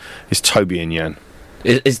centre-backs, it's Toby and Jan.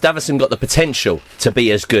 Is Davison got the potential to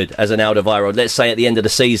be as good as an Alderweireld? Let's say at the end of the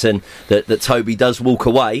season that Toby does walk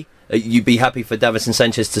away, you'd be happy for Davinson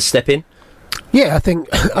Sanchez to step in? Yeah, I think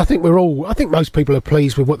most people are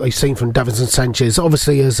pleased with what they've seen from Davinson Sanchez.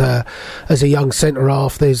 Obviously, as a young centre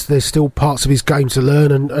half, there's still parts of his game to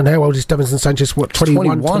learn. And how old is Davinson Sanchez? What,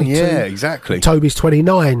 21, 22? Yeah, exactly. Toby's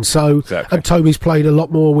 29. So exactly. And Toby's played a lot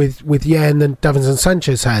more with Jan than Davinson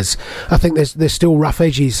Sanchez has. I think there's still rough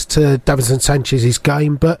edges to Davinson Sanchez's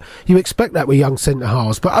game, but you expect that with young centre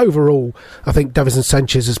halves. But overall, I think Davinson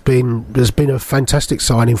Sanchez has been a fantastic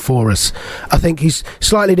signing for us. I think he's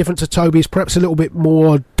slightly different to Toby. He's perhaps a little bit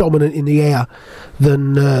more dominant in the air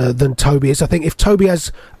than Toby is. I think if Toby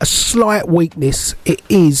has a slight weakness,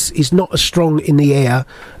 he's not as strong in the air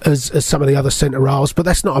as some of the other centre halves, but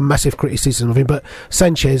that's not a massive criticism of him. But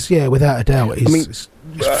Sanchez, yeah, without a doubt, it's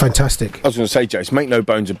fantastic. I was going to say, Jace, make no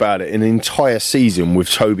bones about it, an entire season with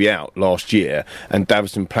Toby out last year and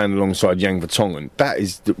Davison playing alongside Jan Vertonghen, that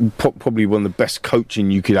is probably one of the best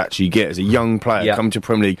coaching you could actually get as a young player coming to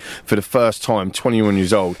Premier League for the first time, 21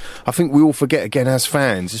 years old. I think we all forget again as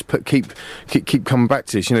fans, just keep coming back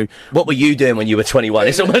to this. What were you doing when you were 21?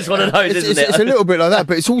 It's almost one of those, isn't it? It's a little bit like that,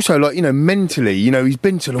 but it's also like, mentally, he's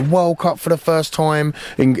been to the World Cup for the first time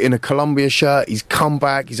in a Colombia shirt. He's come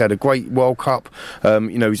back. He's had a great World Cup.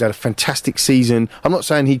 He's had a fantastic season. I'm not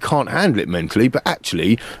saying he can't handle it mentally, but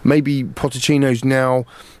actually, maybe Pochettino's now,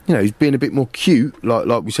 he's being a bit more cute,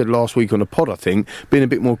 like we said last week on the pod, I think, being a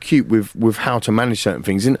bit more cute with how to manage certain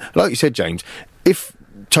things. And like you said, James, if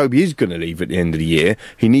Toby is going to leave at the end of the year,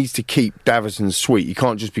 he needs to keep Davison sweet. He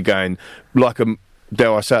can't just be going like a,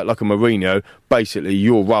 dare I say it, like a Mourinho, basically,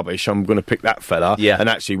 you're rubbish, I'm going to pick that fella, and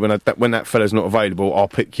actually when that fella's not available, I'll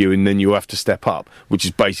pick you, and then you'll have to step up, which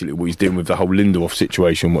is basically what he's doing with the whole Lindelof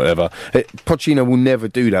situation, whatever. Pochettino will never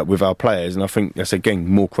do that with our players, and I think that's, again,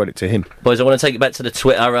 more credit to him. Boys, I want to take it back to the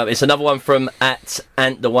Twitter. It's another one from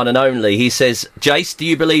 @Ant the one and only. He says, Jace, do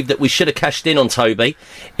you believe that we should have cashed in on Toby?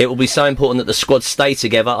 It will be so important that the squad stay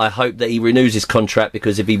together. I hope that he renews his contract,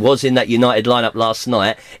 because if he was in that United lineup last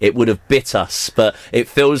night, it would have bit us. But it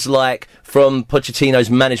feels like from Pochettino's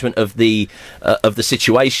management of the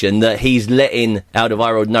situation that he's letting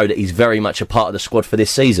Alderweireld know that he's very much a part of the squad for this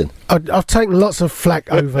season. I've taken lots of flack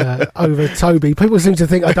over Toby. People seem to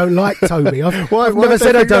think I don't like Toby. I've never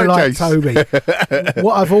said I don't like Toby.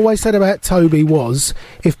 What I've always said about Toby was,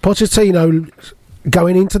 if Pochettino,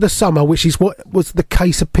 going into the summer, which is what was the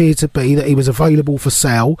case appeared to be, that he was available for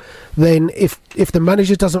sale, then if the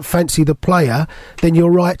manager doesn't fancy the player, then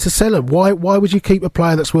you're right to sell him. Why would you keep a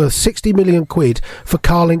player that's worth 60 million quid for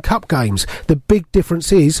Carling Cup games? The big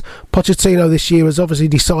difference is Pochettino this year has obviously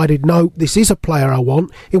decided, no, this is a player I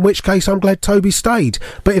want, in which case I'm glad Toby stayed.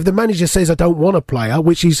 But if the manager says I don't want a player,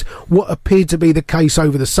 which is what appeared to be the case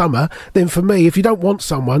over the summer, then for me, if you don't want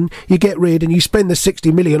someone, you get rid and you spend the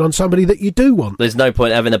 60 million on somebody that you do want. There's no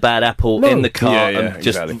point having a bad apple in the car and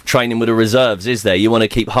just training with the reserves, is there? You want to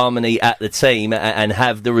keep harmony at the team and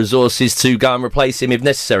have the resources to go and replace him if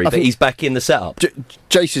necessary, but he's back in the setup.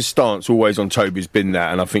 Jace's stance always on Toby's been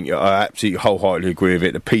that, and I think I absolutely wholeheartedly agree with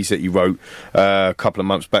it. The piece that you wrote a couple of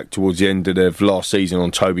months back towards the end of the last season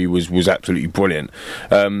on Toby was absolutely brilliant.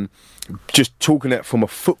 Just talking it from a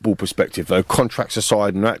football perspective, though, contracts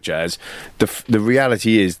aside and that jazz, the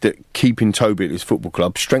reality is that keeping Toby at his football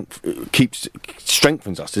club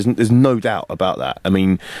strengthens us. There's no doubt about that. I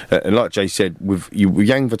mean, and like Jay said, with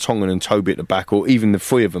Jan Vertonghen and Toby at the back, or even the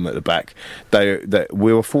three of them at the back,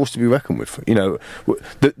 we were forced to be reckoned with.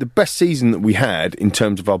 The best season that we had in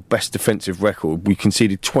terms of our best defensive record, we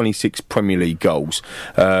conceded 26 Premier League goals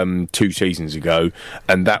 2 seasons ago,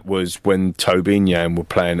 and that was when Toby and Jan were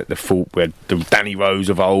playing at the full. We had the Danny Rose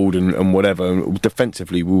of old and whatever. And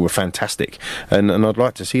defensively, we were fantastic. And I'd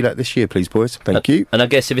like to see that this year, please, boys. Thank you. And I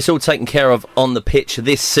guess if it's all taken care of on the pitch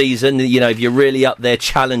this season, if you're really up there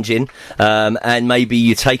challenging, and maybe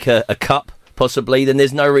you take a cup, possibly, then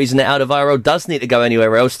there's no reason that Alderweireld does need to go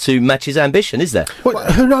anywhere else to match his ambition, is there? Well,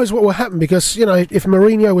 who knows what will happen, because, if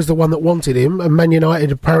Mourinho was the one that wanted him, and Man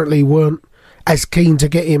United apparently weren't as keen to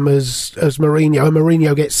get him as Mourinho, and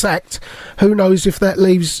Mourinho gets sacked, who knows if that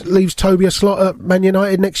leaves Toby a slot at Man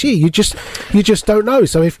United next year? You just don't know.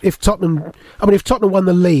 So if Tottenham won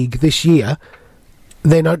the league this year,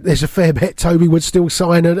 then there's a fair bet Toby would still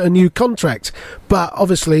sign a new contract. But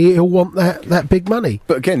obviously he'll want that big money.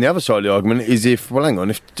 But again, the other side of the argument is if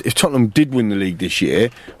Tottenham did win the league this year,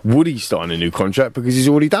 would he sign a new contract because he's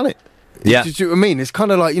already done it? Yeah. Do you see what I mean? It's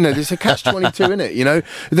kind of like, there's a catch-22 in it,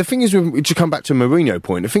 The thing is, to come back to Mourinho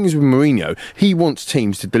point, the thing is with Mourinho, he wants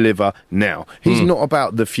teams to deliver now. He's not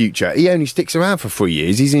about the future. He only sticks around for 3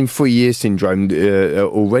 years. He's in 3-year syndrome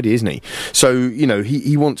already, isn't he? So,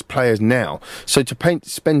 he wants players now. So to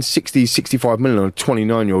spend 60, 65 million on a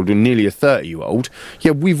 29-year-old and nearly a 30-year-old,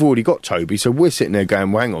 yeah, we've already got Toby, so we're sitting there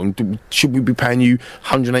going, well, hang on, should we be paying you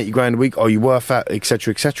 180 grand a week? Are you worth that,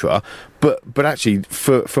 etc., etc.? But actually,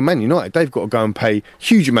 for Man United, they've got to go and pay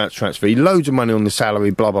huge amounts of transfer fee, loads of money on the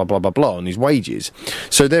salary, blah, blah, blah, blah, blah, on his wages.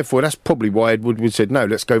 So therefore, that's probably why Ed Woodward said, no,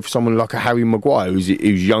 let's go for someone like a Harry Maguire, who's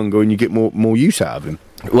younger and you get more use out of him.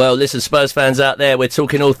 Well, listen, Spurs fans out there, we're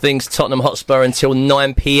talking all things Tottenham Hotspur until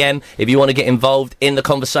 9 p.m. If you want to get involved in the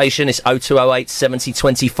conversation, it's 0208 70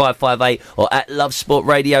 20 558 or at Love Sport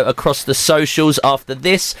Radio across the socials. After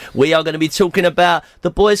this, we are going to be talking about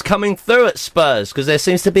the boys coming through at Spurs, because there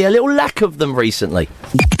seems to be a little lack of them recently.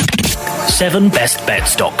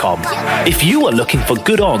 7bestbets.com. If you are looking for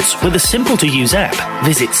good odds with a simple-to-use app,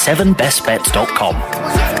 visit 7bestbets.com.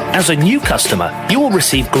 As a new customer, you will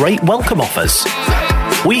receive great welcome offers.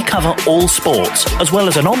 We cover all sports, as well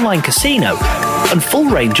as an online casino and full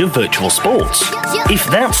range of virtual sports. If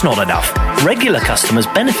that's not enough, regular customers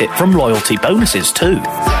benefit from loyalty bonuses too.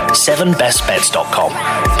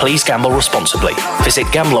 7bestbets.com. Please gamble responsibly. Visit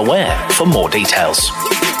GambleAware for more details.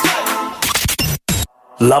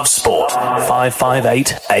 Love Sport,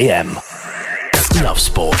 558 AM. Love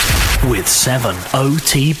Sport with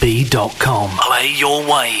 7OTB.com. Play your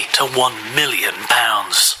way to £1 million.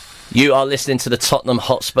 You are listening to the Tottenham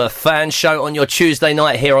Hotspur Fan Show on your Tuesday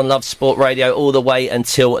night here on Love Sport Radio, all the way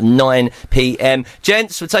until 9 p.m.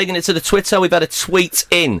 Gents, we're taking it to the Twitter. We've had a tweet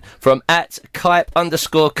in from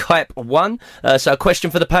 @Kipe_Kipe1. So a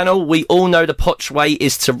question for the panel. We all know the Poch way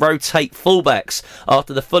is to rotate fullbacks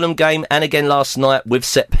after the Fulham game and again last night with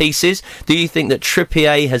set pieces. Do you think that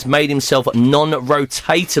Trippier has made himself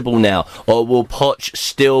non-rotatable now, or will Poch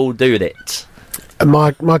still do it?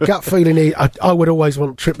 My gut feeling is I would always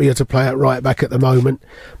want Trippier to play at right back at the moment.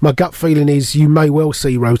 My gut feeling is you may well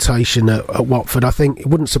see rotation at Watford. I think it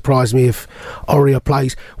wouldn't surprise me if Aurier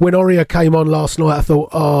plays. When Aurier came on last night, I thought,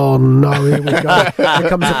 oh no, here we go. Here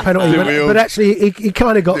comes a penalty. But actually, he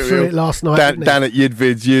kind of got through it last night. Dan at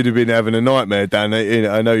Yidvids, you'd have been having a nightmare, Dan.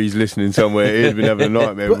 I know he's listening somewhere. He'd have been having a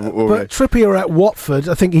nightmare. But Trippier at Watford,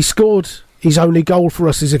 I think he scored. His only goal for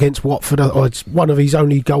us is against Watford, or it's one of his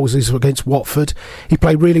only goals is against Watford. He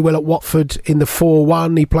played really well at Watford in the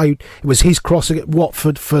 4-1. It was his cross at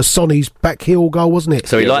Watford for Sonny's back heel goal, wasn't it?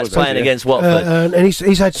 So he likes playing against Watford. And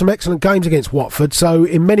he's had some excellent games against Watford, so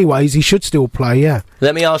in many ways he should still play, yeah.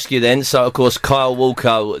 Let me ask you then, so of course Kyle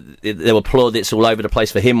Walker, there were plaudits all over the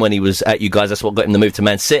place for him when he was at you guys, that's what got him the move to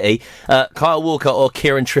Man City. Kyle Walker or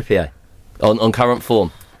Kieran Trippier on current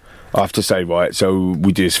form? I have to say, right, so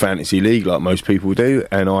we do this fantasy league like most people do,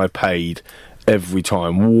 and I paid every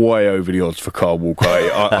time way over the odds for Kyle Walker.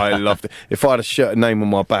 I loved it. If I had a name on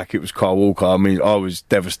my back, it was Kyle Walker. I mean, I was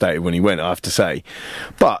devastated when he went, I have to say.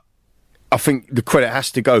 But I think the credit has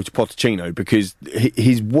to go to Pochettino, because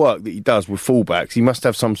his work that he does with fullbacks, he must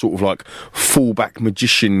have some sort of like fullback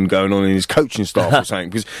magician going on in his coaching staff or something,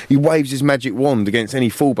 because he waves his magic wand against any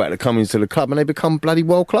fullback that comes into the club and they become bloody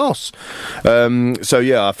world class. So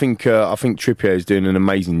yeah, I think Trippier is doing an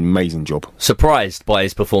amazing job. Surprised by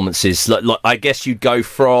his performances. Like I guess you'd go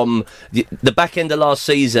from the back end of last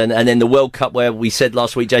season and then the World Cup, where we said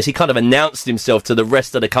last week, Jace, he kind of announced himself to the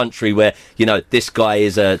rest of the country where, this guy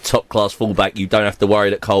is a top class fullback. You don't have to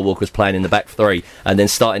worry that Kyle Walker's playing in the back three, and then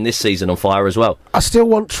starting this season on fire as well. I still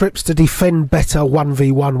want Trips to defend better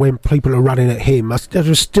 1v1 when people are running at him. There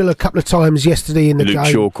was still a couple of times yesterday in the game. Luke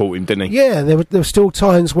Shaw caught him, didn't he? Yeah, there were still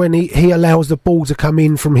times when he allows the ball to come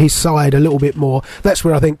in from his side a little bit more. That's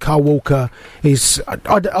where I think Kyle Walker is.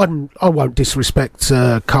 I won't disrespect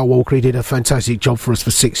Kyle Walker. He did a fantastic job for us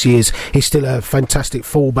for 6 years. He's still a fantastic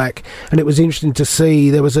fullback, and it was interesting to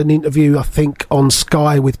see. There was an interview, I think, on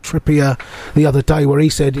Sky with Trippier the other day where he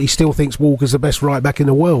said he still thinks Walker's the best right back in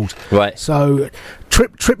the world. Right. So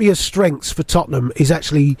Trippier's strengths for Tottenham is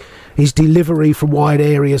actually his delivery from wide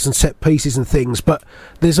areas and set pieces and things, but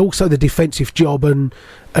there's also the defensive job, and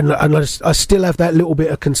And I still have that little bit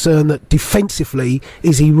of concern that defensively,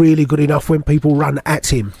 is he really good enough when people run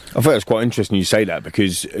at him? I think it's quite interesting you say that,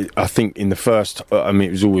 because I think in the first,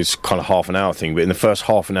 it was always kind of half an hour thing, but in the first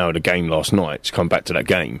half an hour of the game last night, to come back to that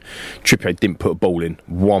game, Trippier didn't put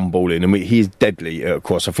one ball in. He is deadly at a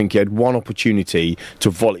cross. I think he had one opportunity to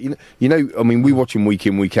volley. We watch him week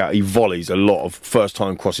in, week out. He volleys a lot of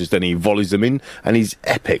first-time crosses, then he volleys them in, and he's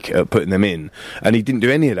epic at putting them in. And he didn't do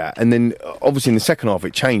any of that. And then, obviously, in the second half,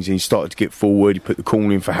 it changed, and he started to get forward. He put the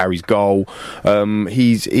corner in for Harry's goal.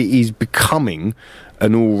 He's becoming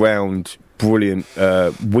an all-round brilliant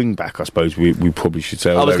wing back, I suppose we probably should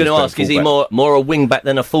say. I was going to ask, is he more a wing back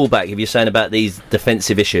than a full back, if you're saying about these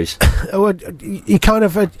defensive issues? Well, you kind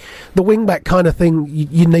of the wing back kind of thing,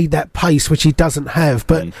 you need that pace, which he doesn't have.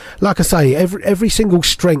 But like I say, every single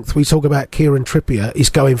strength we talk about Kieran Trippier is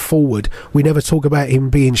going forward. We never talk about him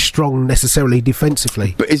being strong necessarily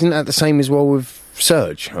defensively. But isn't that the same as well with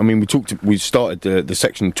Serge? We started the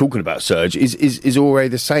section talking about Serge. Is already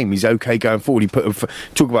the same. He's okay going forward.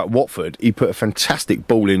 Talk about Watford. He put a fantastic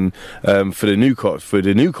ball in for the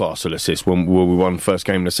Newcastle assist when we won the first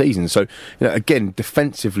game of the season. So again,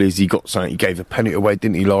 defensively, has he got something? He gave a penalty away,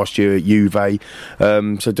 didn't he, last year at Juve?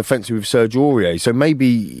 So defensively with Serge Aurier. So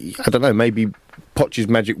maybe, I don't know, maybe Poch's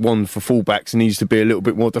magic wand for fullbacks needs to be a little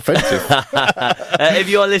bit more defensive. If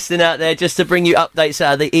you're listening out there, just to bring you updates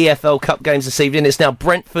out of the EFL Cup games this evening, it's now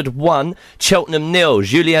Brentford 1, Cheltenham 0.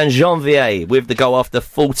 Julien Janvier with the goal after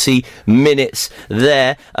 40 minutes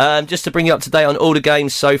there. Just to bring you up to date on all the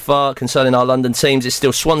games so far concerning our London teams, it's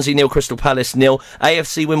still Swansea 0, Crystal Palace 0,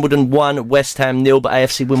 AFC Wimbledon 1, West Ham 0, but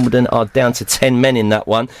AFC Wimbledon are down to 10 men in that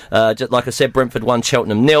one. Just like I said, Brentford 1,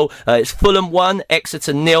 Cheltenham 0. It's Fulham 1,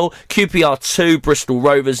 Exeter 0, QPR 2, Bristol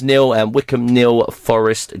Rovers 0, and Wickham 0,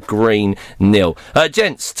 Forest Green 0.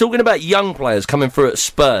 Gents, talking about young players coming through at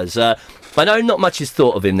Spurs, I know not much is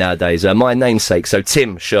thought of him nowadays, my namesake, so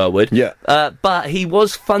Tim Sherwood. Yeah. But he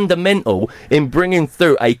was fundamental in bringing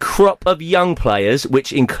through a crop of young players,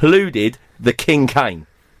 which included the King Kane.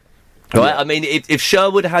 Right? Yeah. If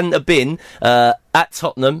Sherwood hadn't have been at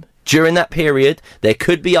Tottenham during that period, there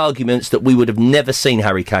could be arguments that we would have never seen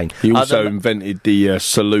Harry Kane. He also invented the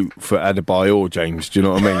salute for Adebayor, James. Do you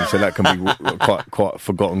know what I mean? So that can be quite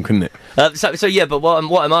forgotten, couldn't it? So yeah, but what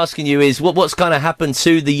I'm asking you is, what's kind of happened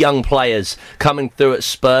to the young players coming through at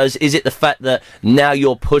Spurs? Is it the fact that now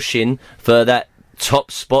you're pushing for that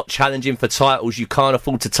top spot, challenging for titles, you can't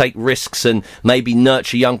afford to take risks and maybe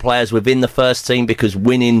nurture young players within the first team because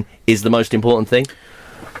winning is the most important thing?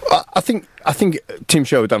 I think Tim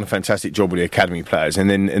Sherwood done a fantastic job with the academy players, and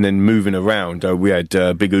then moving around, we had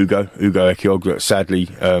big Ugo Ekiog, sadly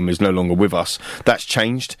is no longer with us. That's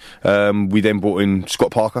changed. We then brought in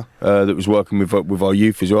Scott Parker, that was working with our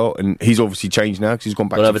youth as well, and he's obviously changed now because he's gone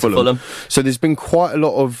back to Fulham. So there's been quite a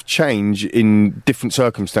lot of change in different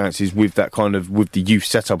circumstances with that with the youth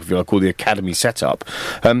setup, if you like, or the academy setup.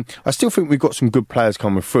 I still think we've got some good players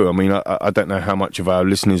coming through. I don't know how much of our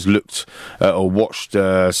listeners looked or watched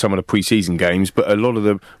some of the pre-season games, but a lot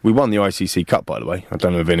of we won the ICC Cup, by the way. I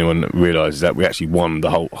don't know if anyone realises that we actually won the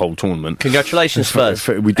whole tournament. Congratulations, Spurs.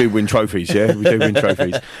 We do win trophies, yeah, we do win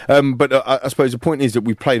trophies. But I suppose the point is that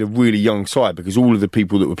we played a really young side because all of the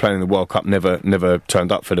people that were playing in the World Cup never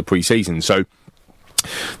turned up for the pre-season. So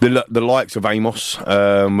the likes of Amos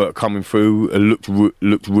coming through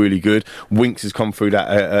looked really good. Winks has come through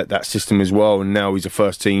that system as well, and now he's a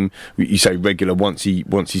first team. You say regular once he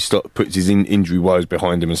puts his injury woes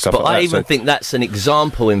behind him and stuff. But like I think that's an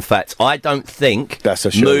example. In fact, I don't think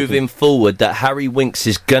that's moving forward that Harry Winks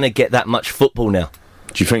is going to get that much football now.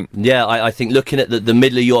 Do you think? Yeah, I think looking at the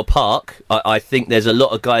middle of your park, I think there's a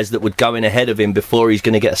lot of guys that would go in ahead of him before he's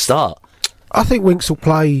going to get a start. I think Winks will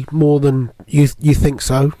play more than you think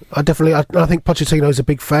so. I think Pochettino's a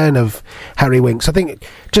big fan of Harry Winks. I think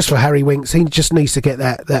just for Harry Winks, he just needs to get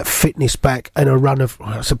that fitness back and a run of,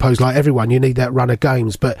 I suppose like everyone, you need that run of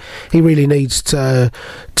games, but he really needs to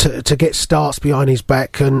get starts behind his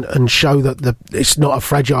back and show that it's not a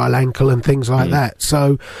fragile ankle and things like that.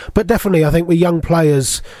 So, but definitely I think with young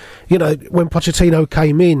players, when Pochettino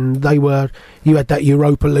came in, you had that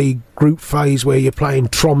Europa League group phase where you're playing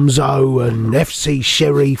Tromso and FC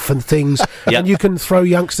Sheriff and things, and you can throw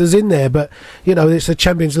youngsters in there. But it's a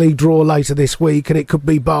Champions League draw later this week, and it could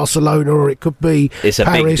be Barcelona or it could be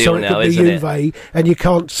Paris or it could be Juve, and you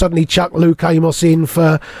can't suddenly chuck Luke Amos in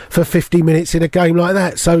for 50 minutes in a game like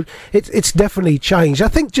that. So it's definitely changed. I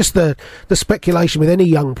think just the speculation with any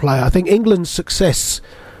young player. I think England's success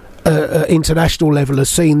international level has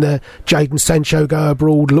seen the Jadon Sancho go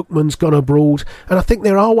abroad, Lookman's gone abroad, and I think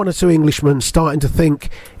there are one or two Englishmen starting to think,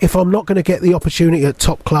 if I'm not going to get the opportunity at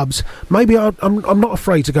top clubs, maybe I'm not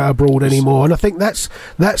afraid to go abroad anymore. And I think that's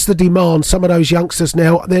the demand. Some of those youngsters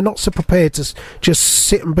now, they're not so prepared to just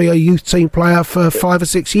sit and be a youth team player for 5 or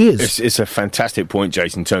 6 years. It's a fantastic point,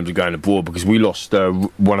 Jason, in terms of going abroad, because we lost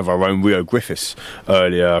one of our own, Rio Griffiths,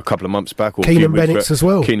 earlier a couple of months back. Keenan Bennett's as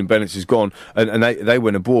well. Keenan Bennett's is gone, and they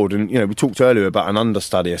went abroad. And we talked earlier about an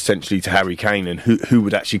understudy essentially to Harry Kane, and who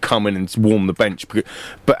would actually come in and warm the bench.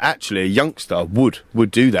 But actually, a youngster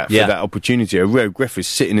would do that for that opportunity. A Rio Griffiths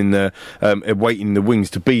sitting in the waiting in the wings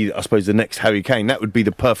to be, I suppose, the next Harry Kane. That would be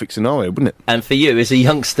the perfect scenario, wouldn't it? And for you, is a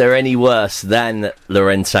youngster any worse than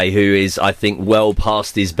Llorente, who is, I think, well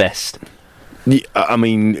past his best? Yeah, I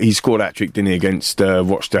mean, he scored a hat-trick, didn't he, against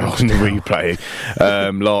Rochdale in the replay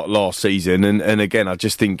last season. And again, I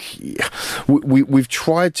just think we've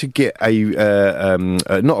tried to get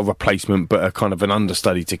not a replacement, but a kind of an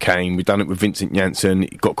understudy to Kane. We've done it with Vincent Janssen,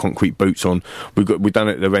 got concrete boots on. We've done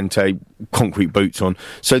it with Llorente, concrete boots on.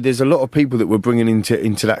 So there's a lot of people that we're bringing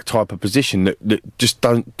into that type of position that just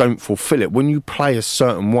don't fulfil it. When you play a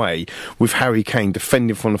certain way, with Harry Kane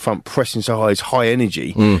defending from the front, pressing so high, it's high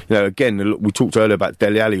energy. Again, we talked earlier about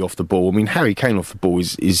Dele Alli off the ball. I mean, Harry Kane off the ball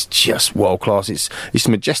is just world class. It's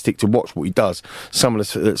majestic to watch what he does. Some of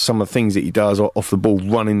the things that he does off the ball,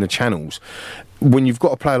 running the channels. When you've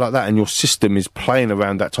got a player like that and your system is playing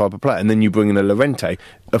around that type of player, and then you bring in a Llorente,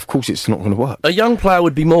 of course it's not going to work. A young player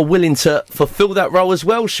would be more willing to fulfil that role as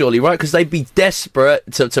well, surely, right? Because they'd be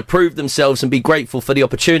desperate to prove themselves and be grateful for the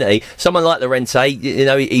opportunity. Someone like Llorente,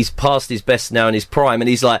 he's past his best now in his prime, and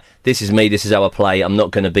he's like, this is me, this is how I play. I'm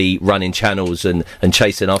not going to be running channels and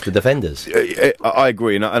chasing after defenders. I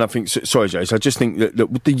agree, and I think, sorry, Jace, I just think that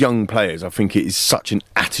with the young players, I think it is such an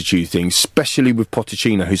attitude thing, especially with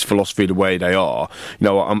Pochettino, whose philosophy, the way they are.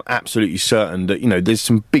 I'm absolutely certain that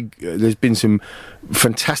there's been some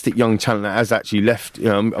fantastic young talent that has actually left.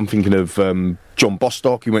 I'm thinking of John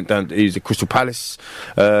Bostock. He went down. He was at Crystal Palace.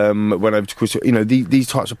 Went over to Crystal. These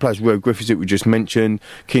types of players. Rio Griffiths, that we just mentioned.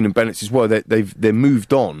 Keenan Bennett as well. They're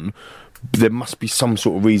moved on. There must be some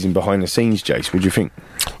sort of reason behind the scenes, Jace. What do you think?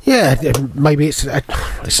 Yeah, maybe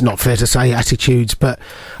it's not fair to say attitudes, but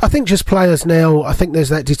I think just players now, I think there's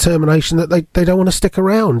that determination that they don't want to stick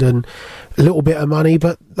around, and a little bit of money,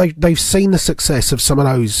 but they've seen the success of some of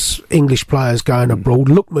those English players going abroad.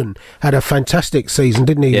 Lookman had a fantastic season,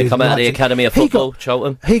 didn't he? Yeah, come out of the Academy of Football,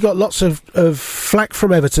 Cheltenham. He got lots of flack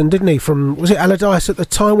from Everton, didn't he? Was it Allardyce at the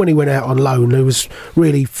time when he went out on loan, who was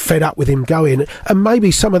really fed up with him going? And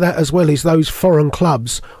maybe some of that as well is those foreign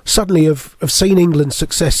clubs suddenly have seen England's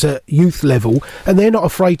success at youth level, and they're not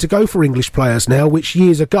afraid to go for English players now, which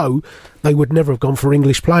years ago they would never have gone for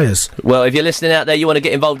English players. Well, if you're listening out there, you want to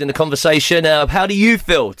get involved in the conversation. How do you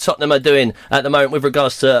feel Tottenham are doing at the moment with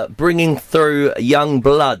regards to bringing through young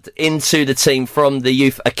blood into the team from the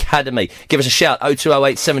Youth Academy? Give us a shout.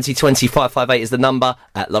 0208 70 20 558 is the number,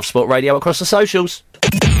 at Love Sport Radio across the socials.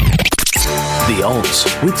 The odds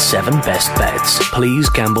with 7 Best Bets. Please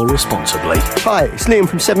gamble responsibly. Hi, it's Liam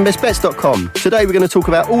from 7bestbets.com. Today we're going to talk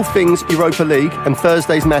about all things Europa League and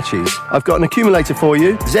Thursday's matches. I've got an accumulator for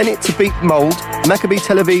you. Zenit to beat Mould, Maccabi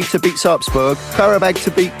Tel Aviv to beat Sarpsborg, Karabag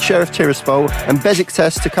to beat Sheriff Tiraspol, and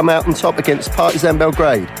Besiktas to come out on top against Partizan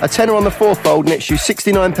Belgrade. A tenner on the fourfold nets you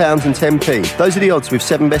 £69 and 10p. Those are the odds with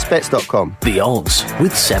 7bestbets.com. The odds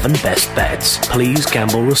with 7 Best Bets. Please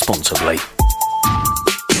gamble responsibly.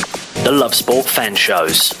 The Love Sport Fan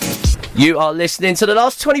Shows. You are listening to the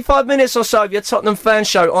last 25 minutes or so of your Tottenham Fan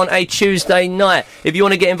Show on a Tuesday night. If you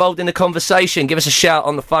want to get involved in the conversation, give us a shout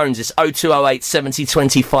on the phones. It's 0208 70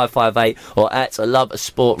 20 558 or at Love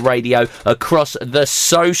Sport Radio across the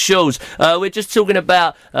socials. We're just talking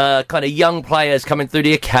about kind of young players coming through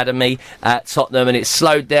the academy at Tottenham, and it's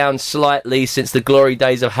slowed down slightly since the glory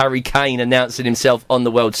days of Harry Kane announcing himself on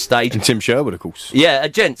the world stage. And Tim Sherwood, of course. Yeah,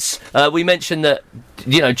 gents, we mentioned that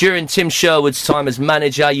during Tim Sherwood's time as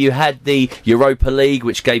manager, you had the Europa League,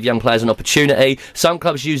 which gave young players an opportunity. Some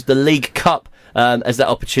clubs use the League Cup as that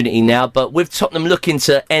opportunity now, but with Tottenham looking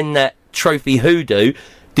to end that trophy hoodoo,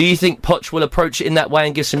 do you think Poch will approach it in that way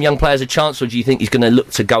and give some young players a chance, or do you think he's going to look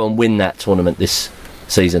to go and win that tournament this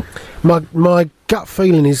season? My gut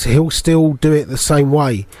feeling is he'll still do it the same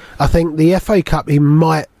way. I think the FA Cup he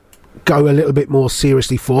might go a little bit more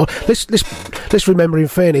seriously for. Let's remember, in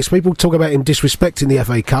fairness, people talk about him disrespecting the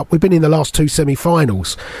FA Cup. We've been in the last 2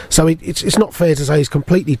 semi-finals, so it's not fair to say he's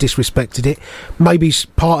completely disrespected it. Maybe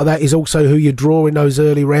part of that is also who you draw in those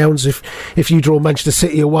early rounds. If you draw Manchester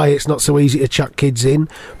City away, it's not so easy to chuck kids in.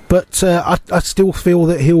 But I still feel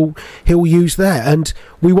that he'll use that, and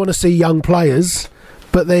we want to see young players.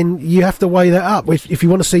 But then you have to weigh that up. If you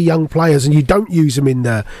want to see young players and you don't use them in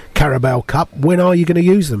the Carabao Cup, when are you going to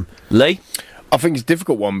use them? Lee? I think it's a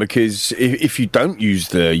difficult one because if you don't use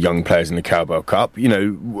the young players in the Carabao Cup,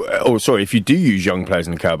 if you do use young players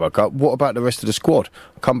in the Carabao Cup, what about the rest of the squad?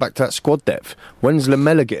 Come back to that squad depth. When's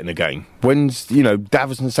Lamela getting a game? When's,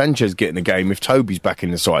 Davison Sanchez getting a game if Toby's back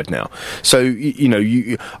in the side now? So,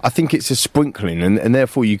 I think it's a sprinkling, and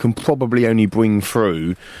therefore you can probably only bring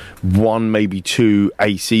through 1, maybe 2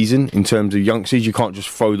 a season in terms of youngsters. You can't just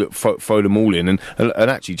throw them all in. And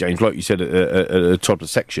actually, James, like you said at the top of the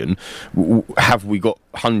section, have we got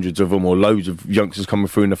hundreds of them or loads of youngsters coming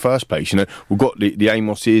through in the first place? We've got the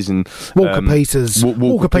Amoses and Walker Peters.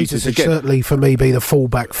 Walker Peters would certainly, for me, be the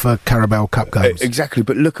fullback for Carabao Cup games. Exactly,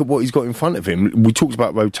 but look at what he's got in front of him. We talked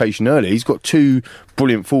about rotation earlier. He's got 2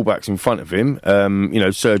 brilliant fullbacks in front of him.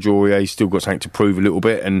 Sergio Aurier's still got something to prove a little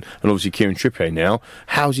bit, and obviously Kieran Trippier now.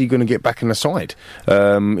 How's he going to get back in the side?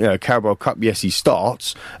 Carabao Cup, yes, he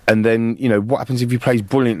starts, and then what happens if he plays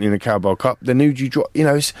brilliantly in the Carabao Cup? Then who do you drop?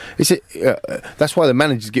 That's why the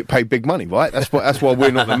managers get paid big money, right? That's why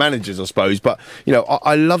we're not the managers, I suppose. But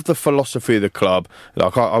I love the philosophy of the club.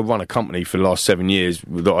 Like I run a company for the last 7 years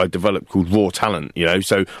that I developed called Raw Talent.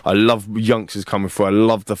 So I love youngsters coming through. I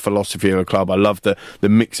love the philosophy of the club. I love the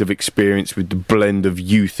mix of experience with the blend of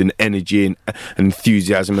youth and energy and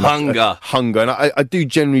enthusiasm and hunger. And I do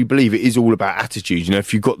genuinely believe it is all about attitude.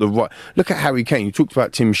 If you've got the right, look at Harry Kane. You talked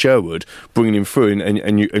about Tim Sherwood bringing him through,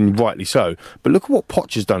 and rightly so. But look at what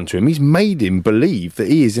Poch has done to him. He's made him believe that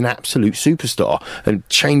he is an absolute superstar, and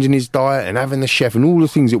changing his diet and having the chef and all the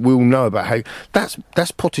things that we all know about. How that's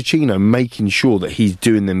Pochettino making sure that he's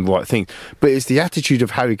doing the right things. But it's the attitude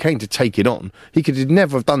of Harry Kane to take it on. He could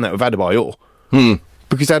never have done that with Adebayor.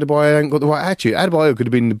 Because Adebayor ain't got the right attitude. Adebayor could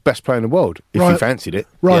have been the best player in the world if he fancied it.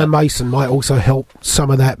 Ryan Mason might also help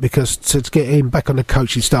some of that, because to get him back on the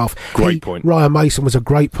coaching staff. Great point. Ryan Mason was a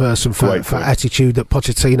great person for attitude that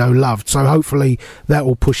Pochettino loved. So hopefully that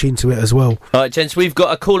will push into it as well. All right, gents, we've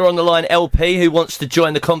got a caller on the line, LP, who wants to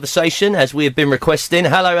join the conversation, as we have been requesting.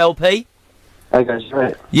 Hello, LP. Hey guys,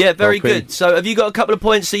 right? Yeah, very good. So have you got a couple of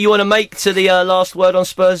points that you want to make to the last word on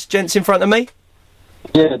Spurs, gents, in front of me?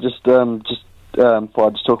 Yeah, before I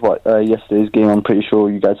just talk about yesterday's game, I'm pretty sure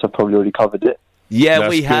you guys have probably already covered it. Yeah, that's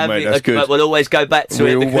we good, have. Mate, that's good. But we'll always go back to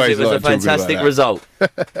it because it was a fantastic result.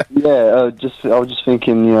 Yeah, I was just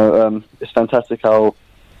thinking, it's fantastic how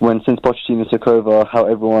since Pochettino took over, how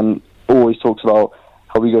everyone always talks about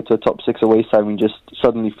how we go to a top 6 away side and we just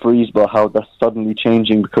suddenly freeze, but how that's suddenly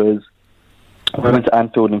changing, because we went to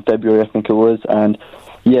Anfield in February, I think it was, and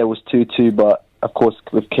it was 2-2, but of course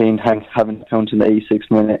with Kane having to count in the 86th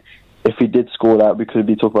minute, if we did score that, we could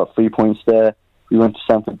be talking about 3 points there. We went to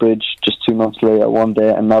Stamford Bridge just 2 months later, one day,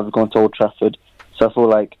 and now we've gone to Old Trafford. So I feel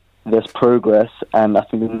like there's progress, and I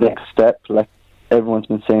think the next step, like everyone's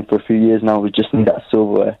been saying for a few years now, we just need that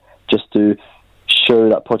silverware just to show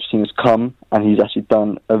that Pochettino's come, and he's actually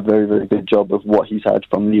done a very, very good job of what he's had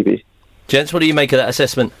from Levy. Gents, what do you make of that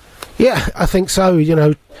assessment? Yeah, I think so.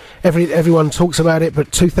 Everyone talks about it,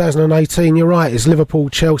 but 2018, you're right, it's Liverpool,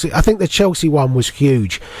 Chelsea. I think the Chelsea one was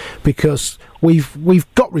huge because we've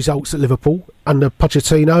got results at Liverpool under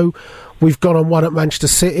Pochettino. We've gone on one at Manchester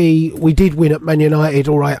City. We did win at Man United,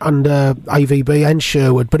 all right, under AVB and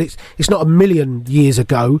Sherwood, but it's not a million years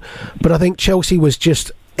ago. But I think Chelsea was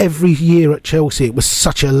just... Every year at Chelsea, it was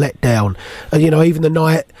such a letdown. And, even the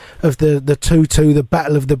night of the 2-2, the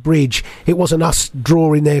Battle of the Bridge, it wasn't us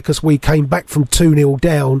drawing there because we came back from 2-0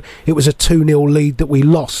 down. It was a 2-0 lead that we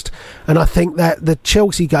lost. And I think that the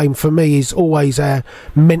Chelsea game, for me, is always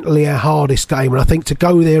mentally our hardest game. And I think to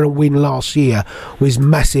go there and win last year was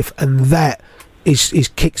massive. And that is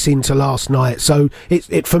kicks into last night. So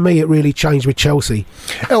it for me, it really changed with Chelsea.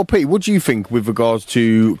 LP, what do you think with regards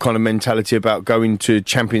to kind of mentality about going to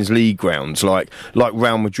Champions League grounds like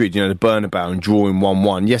Real Madrid, the Bernabeu, and drawing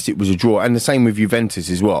 1-1? Yes, it was a draw, and the same with Juventus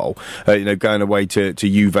as well. Going away to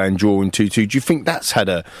Juve and drawing 2-2. Do you think that's had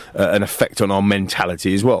an effect on our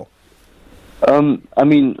mentality as well? I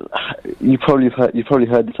mean, you probably heard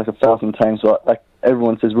this like 1,000 times. But like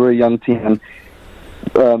everyone says, we're a young team.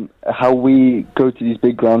 And how we go to these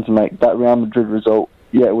big grounds, and like that Real Madrid result,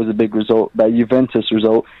 it was a big result. That Juventus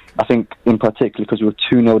result, I think in particular because we were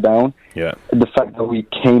 2-0 down. Yeah. The fact that we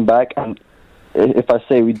came back, and if I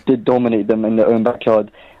say we did dominate them in their own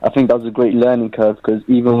backyard, I think that was a great learning curve, because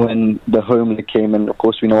even when the home league came, and of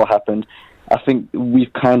course we know what happened, I think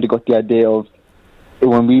we've kind of got the idea of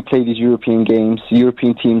when we play these European games,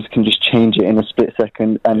 European teams can just change it in a split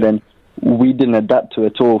second, and then we didn't adapt to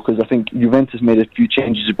it at all, because I think Juventus made a few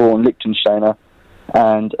changes to ball on Liechtensteiner,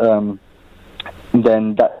 and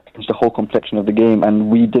then that changed the whole complexion of the game, and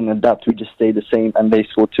we didn't adapt, we just stayed the same, and they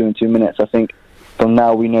scored 2 in 2 minutes. I think from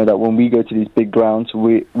now we know that when we go to these big grounds,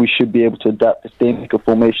 we should be able to adapt. If they make a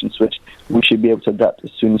formation switch, we should be able to adapt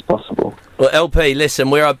as soon as possible. Well, LP,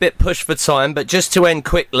 listen, we're a bit pushed for time, but just to end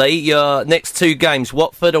quickly, your next 2 games,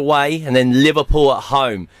 Watford away and then Liverpool at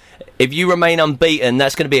home. If you remain unbeaten,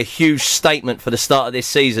 that's going to be a huge statement for the start of this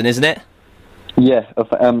season, isn't it? Yeah,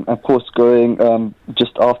 of course, going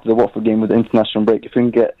just after the Watford game with the international break, if we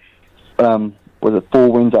can get 4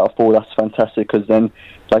 wins out of 4, that's fantastic, because then,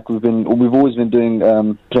 like we've always been doing,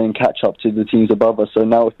 playing catch up to the teams above us. So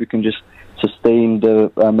now if we can just sustain the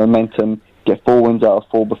momentum, get 4 wins out of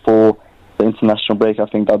 4 before the international break, I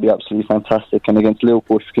think that'd be absolutely fantastic. And against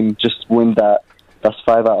Liverpool, if we can just win that, that's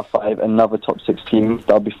 5 out of 5, another top 6 team.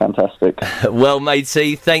 That'll be fantastic. Well,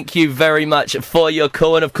 matey, thank you very much for your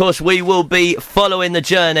call. And, of course, we will be following the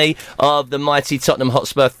journey of the mighty Tottenham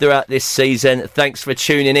Hotspur throughout this season. Thanks for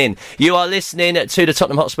tuning in. You are listening to the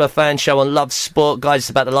Tottenham Hotspur Fan Show on Love Sport. Guys,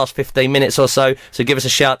 it's about the last 15 minutes or so. So give us a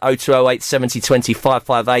shout, 0208 70 20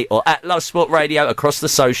 558, or at Love Sport Radio across the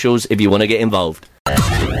socials if you want to get involved.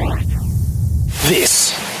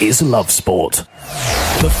 This is Love Sport,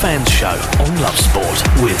 the fan show on Love Sport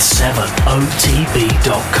with 7otb.com.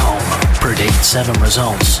 Predict 7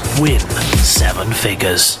 results, win 7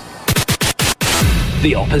 figures.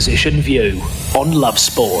 The opposition view on Love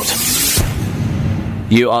Sport.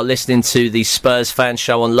 You are listening to the Spurs Fan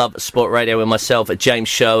Show on Love Sport Radio with myself, James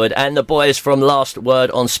Sherwood, and the boys from Last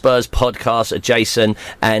Word on Spurs podcast, Jason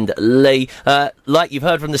and Lee. Like you've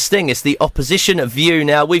heard from the Sting, it's the opposition view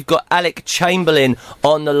now. We've got Alec Chamberlain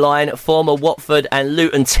on the line, former Watford and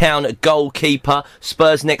Luton Town goalkeeper.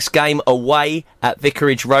 Spurs next game away at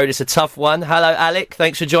Vicarage Road. It's a tough one. Hello, Alec.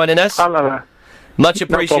 Thanks for joining us. Hello. Much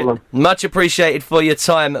appreciated for your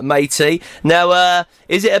time, matey. Now,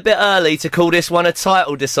 is it a bit early to call this one a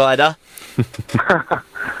title decider?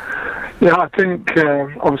 Yeah, I think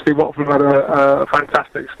obviously Watford had a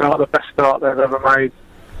fantastic start, the best start they've ever made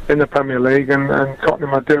in the Premier League, and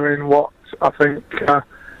Tottenham are doing what I think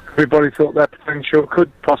everybody thought their potential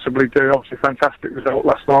could possibly do. Obviously, fantastic result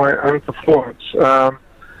last night and performance,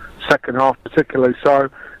 second half particularly. So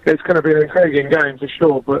it's going to be an intriguing game for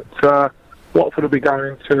sure, but Watford will be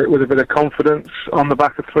going into it with a bit of confidence on the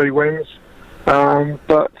back of 3 wins.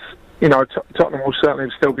 But, you know, Tottenham will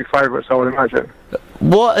certainly still be favourites, I would imagine.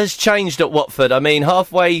 What has changed at Watford? I mean,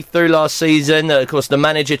 halfway through last season, of course, the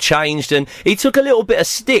manager changed and he took a little bit of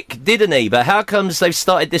stick, didn't he? But how comes they've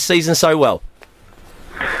started this season so well?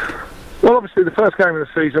 Well, obviously, the first game of the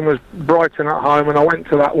season was Brighton at home, and I went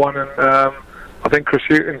to that one, and I think Chris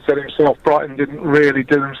Hughton said himself, Brighton didn't really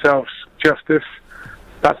do themselves justice.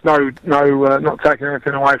 That's not taking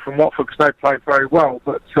anything away from Watford, because they played very well,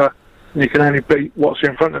 but you can only beat what's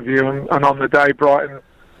in front of you, and on the day Brighton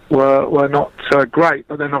were not great,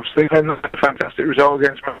 but then obviously they had a fantastic result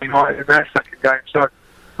against Man United in their second game. So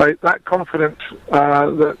that confidence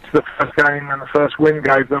that the first game and the first win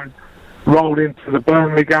gave them rolled into the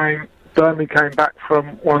Burnley game. Burnley came back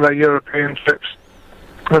from one of their European trips,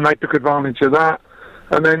 and they took advantage of that.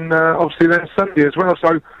 And then obviously then Sunday as well.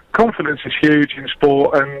 So confidence is huge in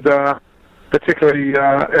sport, and particularly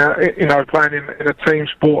playing in a team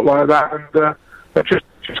sport like that. And they've just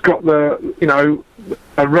got the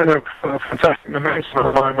a run of fantastic momentum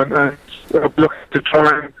at the moment, and looking to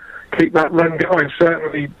try and keep that run going.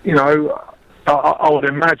 Certainly, I would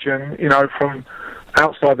imagine, from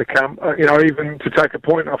outside the camp, even to take a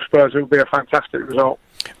point off Spurs, it would be a fantastic result.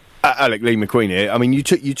 Alec, Lee McQueen here. I mean, you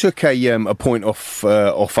took a point off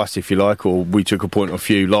us, if you like, or we took a point off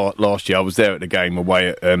you last year. I was there at the game away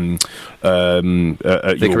at your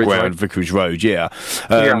ground, Vicarage Road. Yeah,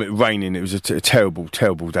 raining. It was a terrible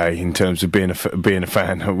day in terms of being a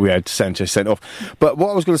fan. We had Sanchez sent off. But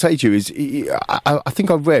what I was going to say to you is, I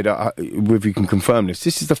think I've read, if you can confirm this,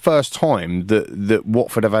 this is the first time that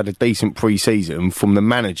Watford have had a decent pre-season from the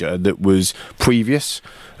manager that was previous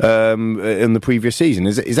in the previous season.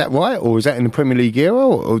 Is that right, or is that in the Premier League era?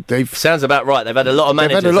 Or sounds about right. They've had a lot of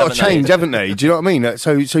managers. They've had a lot of change, haven't they? Do you know what I mean?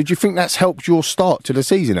 So do you think that's helped your start to the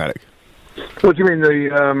season, Alec? What do you mean,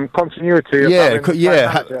 the continuity?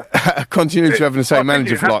 Continuity of having the same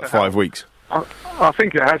manager for like 5 weeks. I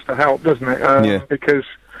think it has to help, doesn't it? Because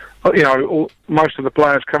most of the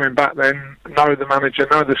players coming back then know the manager,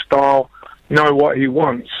 know the style, know what he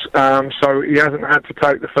wants. So he hasn't had to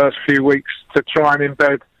take the first few weeks to try and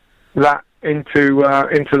embed that into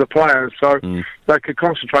the players. So they could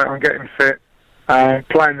concentrate on getting fit,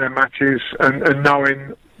 playing their matches, and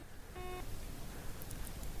knowing.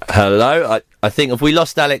 Hello, I think, have we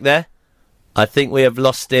lost Alec there? I think we have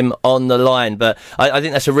lost him on the line, but I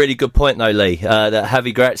think that's a really good point, though, Lee, that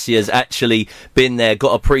Javi Grazia's actually been there,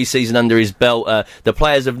 got a pre-season under his belt. The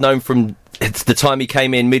players have known from the time he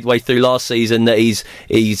came in midway through last season that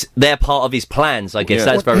they're part of his plans, I guess.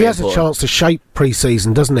 That's very important. He has a chance to shape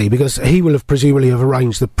pre-season, doesn't he? Because he will have presumably have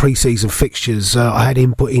arranged the pre-season fixtures. I had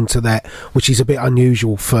input into that, which is a bit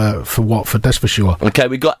unusual for Watford, that's for sure. OK,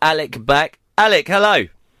 we've got Alec back. Alec, hello.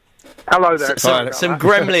 Hello there. Some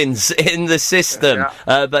gremlins in the system.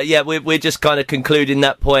 But yeah, we're just kind of concluding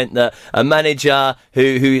that point that a manager who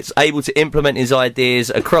is able to implement his ideas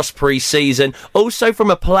across pre-season, also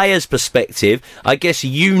from a player's perspective, I guess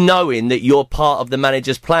you knowing that you're part of the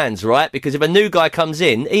manager's plans, right? Because if a new guy comes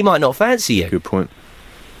in, he might not fancy you. Good point.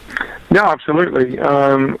 Yeah, absolutely.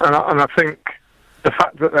 And I think the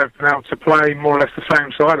fact that they've been able to play more or less the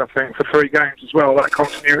same side, I think, for 3 games as well, that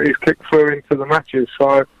continuity has kicked through into the matches.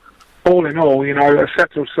 So all in all, a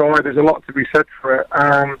settled side, there's a lot to be said for it.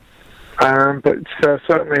 But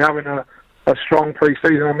certainly having a strong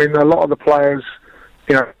pre-season, I mean, a lot of the players,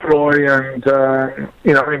 Troy and,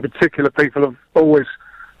 in particular, people have always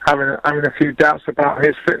having a few doubts about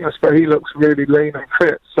his fitness, but he looks really lean and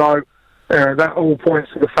fit. So that all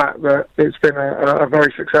points to the fact that it's been a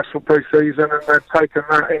very successful pre-season, and they've taken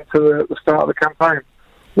that into the start of the campaign.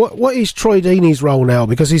 What is Troy Deeney's role now?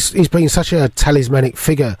 Because he's been such a talismanic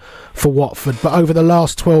figure for Watford, but over the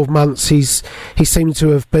last 12 months he seemed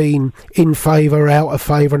to have been in favour, out of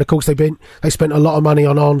favour, and of course they spent a lot of money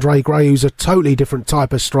on Andre Gray, who's a totally different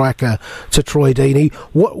type of striker to Troy Deeney.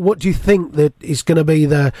 What do you think that is going to be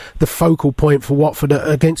the focal point for Watford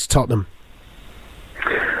against Tottenham?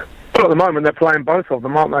 Well, at the moment they're playing both of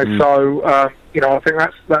them, aren't they? So I think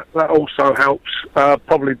that also helps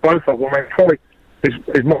probably both of them. I mean, Troy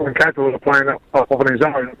is more than capable of playing up on his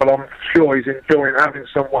own, but I'm sure he's enjoying having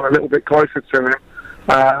someone a little bit closer to him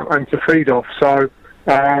and to feed off. So,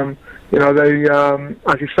 they, as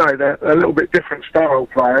you say, they're a little bit different style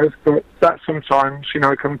players, but that sometimes, can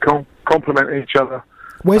complement each other.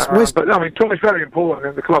 But, I mean, Troy's very important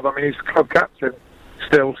in the club. I mean, he's the club captain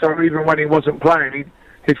still, so even when he wasn't playing,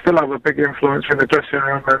 he'd still have a big influence in the dressing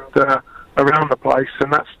room and around the place,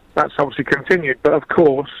 and that's obviously continued. But, of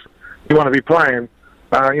course, you want to be playing.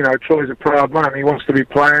 Troy's a proud man. He wants to be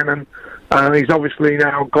playing, and he's obviously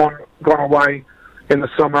now gone away in the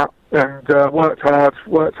summer and worked hard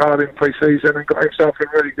in pre-season and got himself in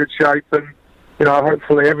really good shape. And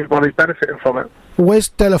hopefully everybody's benefiting from it. Where's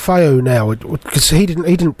Delafeu now? Because he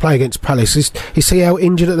didn't play against Palace. Is he out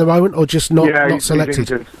injured at the moment, or just not selected?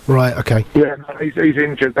 He's injured. Right. Okay. Yeah, no, he's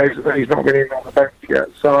injured. He's not been in on the bench yet.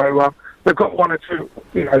 So they've got one or two,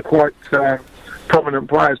 quite prominent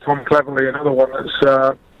players. Tom Cleverley, another one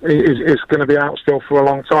that's is going to be out still for a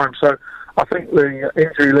long time. So I think the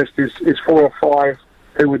injury list is 4 or 5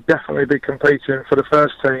 who would definitely be competing for the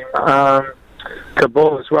first team.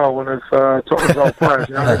 Cabal as well, one of Tottenham's old players.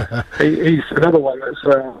 He's another one that's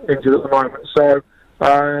injured at the moment. So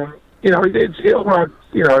it'll run up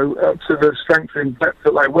to the strength and depth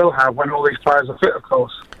that they will have when all these players are fit, of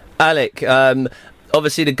course. Alec,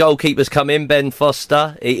 obviously the goalkeeper's come in, Ben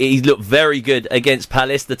Foster. He looked very good against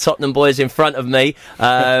Palace. The Tottenham boys in front of me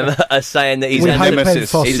are saying that he's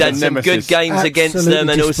had some good games against them,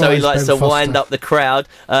 and also he likes to wind up the crowd.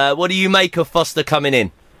 What do you make of Foster coming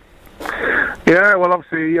in? Yeah, well,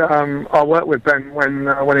 obviously, I worked with Ben when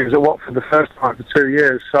he was at Watford the first time for 2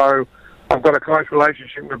 years, so I've got a close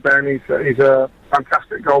relationship with Ben. He's a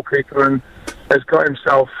fantastic goalkeeper and has got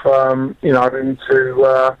himself,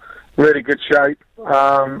 into really good shape.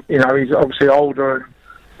 He's obviously older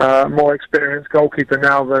and more experienced goalkeeper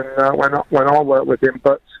now than when I worked with him.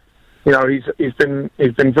 But he's been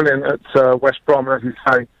brilliant at West Brom, as you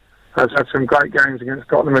say. Has had some great games against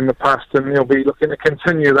Tottenham in the past, and he'll be looking to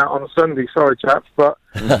continue that on Sunday. Sorry, chaps, but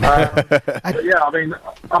yeah, I mean,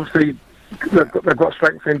 obviously they've got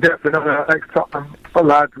strength in depth. Another ex-Tottenham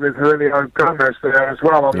lad with Julio Gomez there as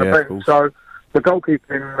well on the bench. Cool. So the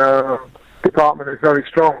goalkeeping department is very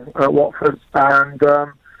strong at Watford, and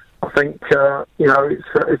I think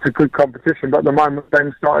it's a good competition. But at the moment,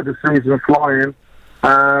 Ben started the season flying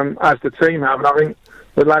as the team have, and I think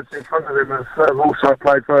the lads in front of him have also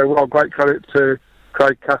played very well. Great credit to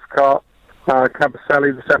Craig Cathcart,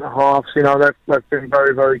 Cabaselli, the centre halves. They've been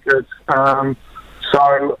very, very good.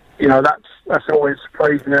 So that's always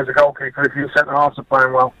pleasing as a goalkeeper if your centre halves are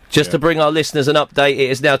playing well. Just to bring our listeners an update, it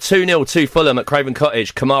is now 2-0 to Fulham at Craven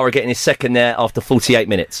Cottage. Kamara getting his second there after 48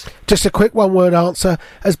 minutes. Just a quick one-word answer.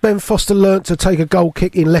 Has Ben Foster learnt to take a goal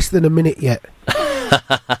kick in less than a minute yet?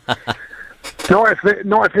 Not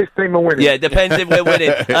if his team are winning. Yeah, it depends if we're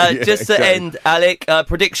winning. Just to end, Alec,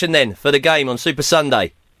 prediction then for the game on Super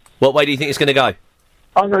Sunday. What way do you think it's going to go?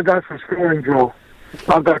 I'm going to go for a scoring draw.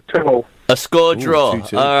 I'll go 2-2. A score draw.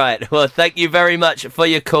 2-2. All right. Well, thank you very much for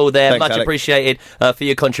your call there. Thanks, Much Alec. appreciated for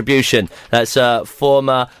your contribution. That's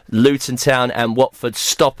former Luton Town and Watford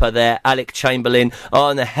stopper there, Alec Chamberlain,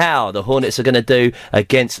 on how the Hornets are going to do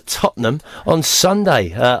against Tottenham on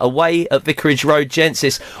Sunday. Away at Vicarage Road, gents.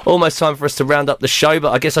 It's almost time for us to round up the show,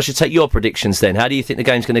 but I guess I should take your predictions then. How do you think the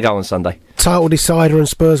game's going to go on Sunday? Title decider and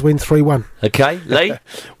Spurs win 3-1. Okay, Lee?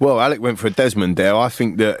 Well, Alec went for a Desmond there. I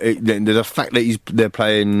think that the fact that they're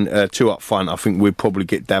playing two up front, I think we'd probably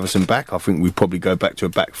get Davison back. I think we'd probably go back to a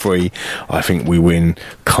back three. I think we win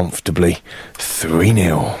comfortably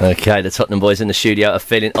 3-0. Okay, the Tottenham boys in the studio are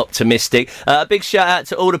feeling optimistic. A big shout out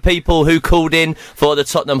to all the people who called in for the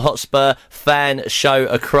Tottenham Hotspur fan show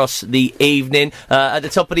across the evening. At the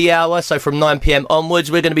top of the hour, so from 9 p.m.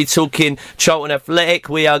 onwards, we're going to be talking Charlton Athletic.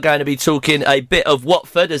 We are going to be talking a bit of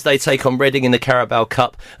Watford as they take on Reading in the Carabao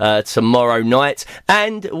Cup tomorrow night.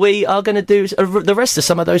 And we are going to do the rest of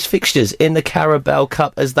some of those fixtures in the Carabao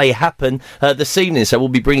Cup as they happen this evening. So we'll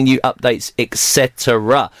be bringing you updates,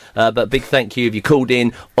 etc. But big thank you if you called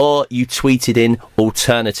in or you tweeted in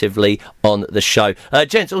alternatively on the show.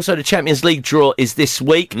 Gents, also the Champions League draw is this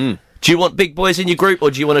week. Do you want big boys in your group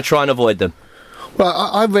or do you want to try and avoid them? Well,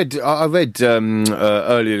 I read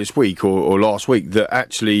earlier this week or last week that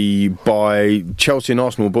actually by Chelsea and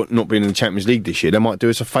Arsenal not being in the Champions League this year, they might do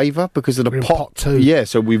us a favour because of the pot 2. Yeah,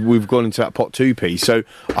 so we've gone into that pot 2 piece. So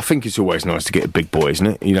I think it's always nice to get a big boy, isn't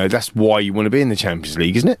it? You know, that's why you want to be in the Champions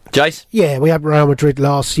League, isn't it? Jace? Yeah, we had Real Madrid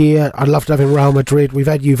last year. I loved having Real Madrid. We've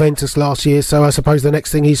had Juventus last year, so I suppose the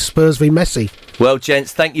next thing is Spurs v Messi. Well,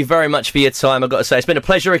 gents, thank you very much for your time. I've got to say, it's been a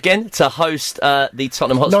pleasure again to host the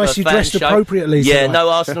Tottenham Hotspur Nicely fan dressed show. Appropriately. Yeah, no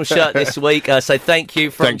Arsenal shirt this week. So thank you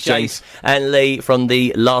from Jace and Lee from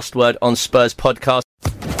the Last Word on Spurs podcast.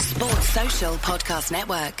 Sports Social Podcast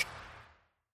Network.